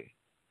Yahweh.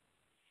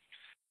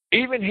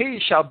 Even he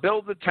shall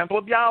build the temple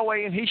of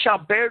Yahweh, and he shall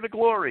bear the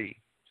glory,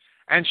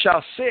 and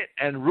shall sit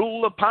and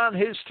rule upon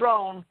his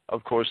throne.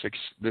 Of course,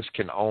 this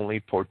can only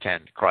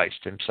portend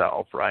Christ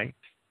himself, right?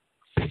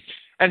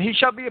 And he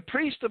shall be a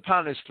priest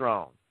upon his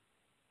throne,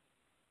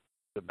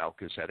 the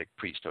Melchizedek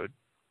priesthood.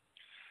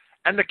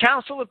 And the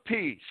counsel of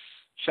peace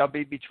shall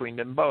be between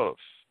them both.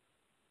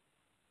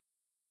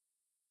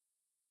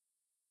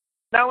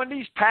 Now, in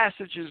these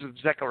passages of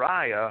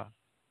Zechariah,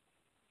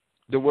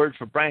 the word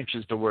for branch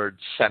is the word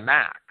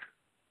samak,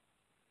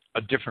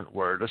 a different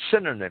word, a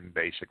synonym,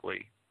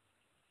 basically.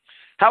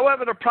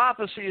 However, the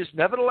prophecy is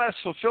nevertheless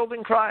fulfilled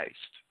in Christ.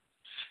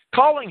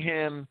 Calling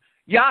him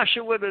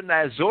Joshua the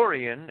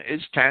Nazarene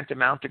is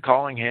tantamount to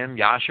calling him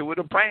Joshua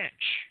the branch.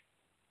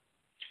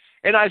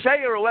 In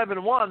Isaiah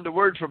 11:1, the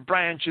word for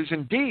branch is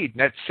indeed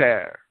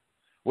netzer,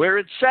 where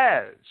it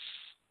says,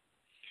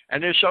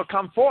 And there shall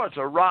come forth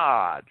a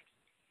rod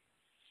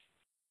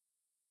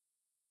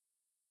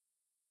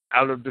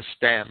out of the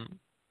stem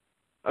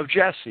of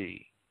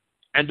Jesse,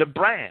 and a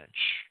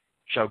branch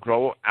shall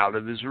grow out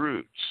of his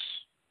roots.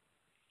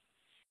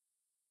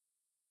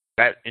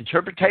 That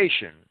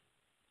interpretation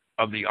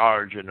of the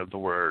origin of the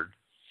word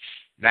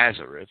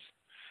Nazareth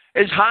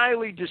is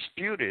highly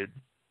disputed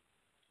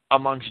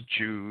amongst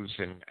Jews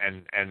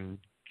and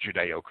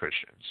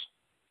Judeo-Christians.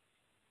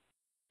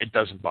 It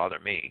doesn't bother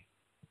me.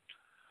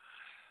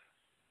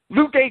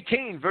 Luke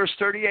 18, verse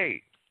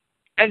 38.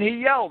 And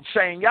he yelled,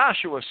 saying,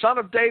 Joshua, son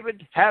of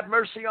David, have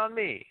mercy on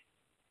me.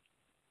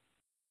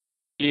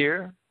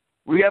 Here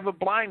we have a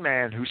blind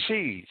man who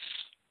sees.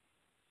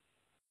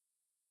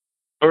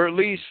 Or at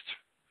least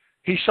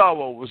he saw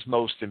what was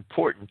most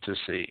important to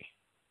see.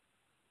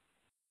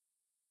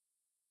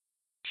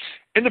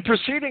 In the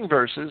preceding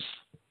verses,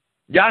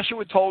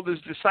 Joshua told his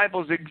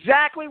disciples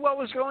exactly what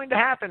was going to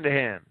happen to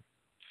him,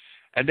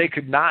 and they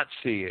could not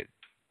see it,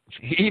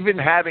 even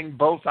having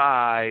both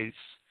eyes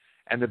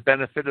and the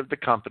benefit of the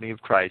company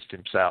of Christ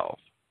himself.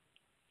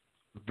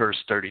 Verse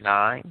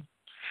 39,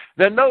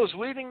 Then those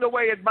leading the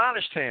way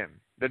admonished him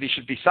that he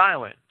should be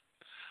silent.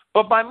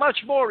 But by much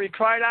more he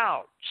cried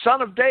out,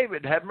 Son of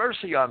David, have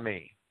mercy on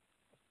me.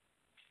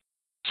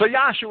 So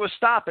Joshua,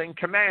 stopping,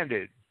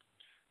 commanded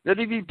that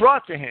he be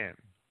brought to him.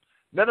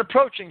 Then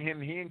approaching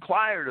him, he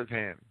inquired of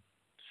him,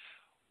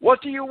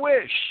 What do you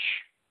wish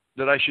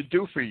that I should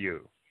do for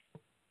you?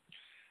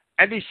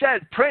 And he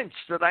said, Prince,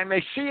 that I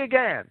may see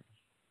again.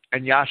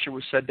 And Joshua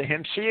said to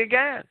him, See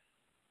again.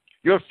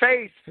 Your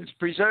faith has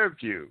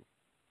preserved you.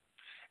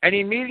 And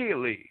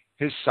immediately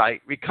his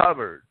sight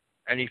recovered,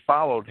 and he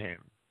followed him,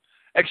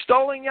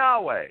 extolling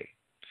Yahweh.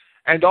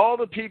 And all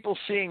the people,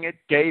 seeing it,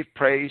 gave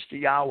praise to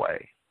Yahweh.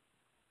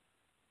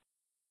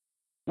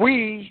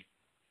 We,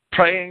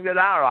 praying that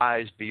our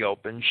eyes be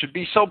opened, should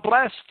be so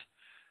blessed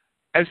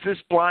as this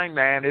blind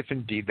man, if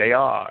indeed they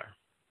are.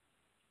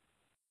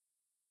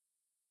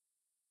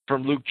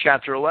 From Luke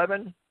chapter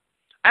 11,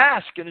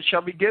 Ask, and it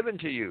shall be given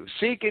to you.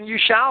 Seek, and you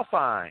shall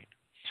find.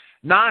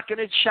 Knock,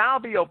 and it shall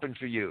be opened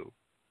for you.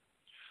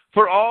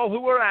 For all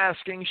who are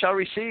asking shall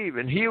receive,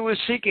 and he who is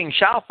seeking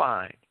shall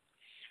find.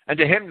 And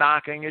to him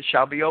knocking, it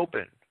shall be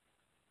opened.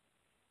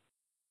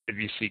 If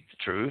you seek the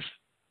truth,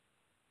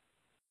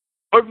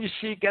 or if you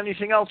seek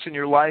anything else in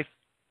your life,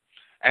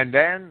 and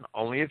then,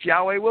 only if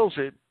Yahweh wills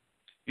it,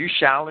 you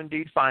shall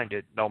indeed find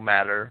it, no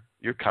matter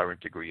your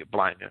current degree of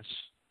blindness.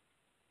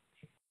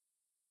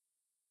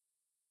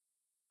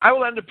 I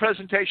will end the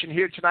presentation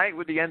here tonight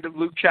with the end of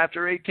Luke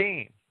chapter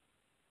 18.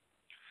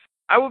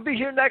 I will be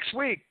here next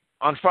week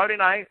on Friday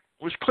night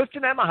with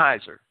Clifton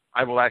Emmaheiser.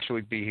 I will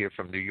actually be here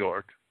from New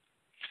York.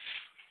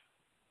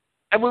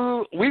 And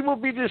we will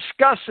be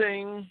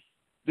discussing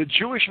the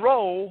Jewish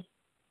role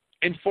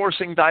in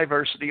forcing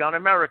diversity on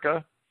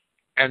America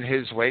and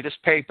his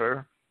latest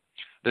paper,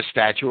 The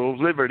Statue of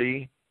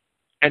Liberty,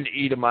 and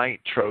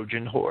Edomite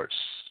Trojan Horse.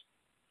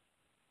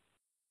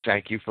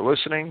 Thank you for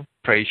listening.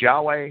 Praise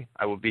Yahweh.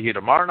 I will be here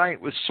tomorrow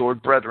night with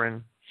Sword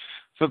Brethren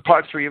for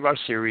part 3 of our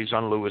series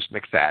on Louis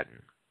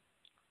McFadden.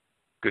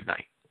 Good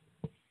night.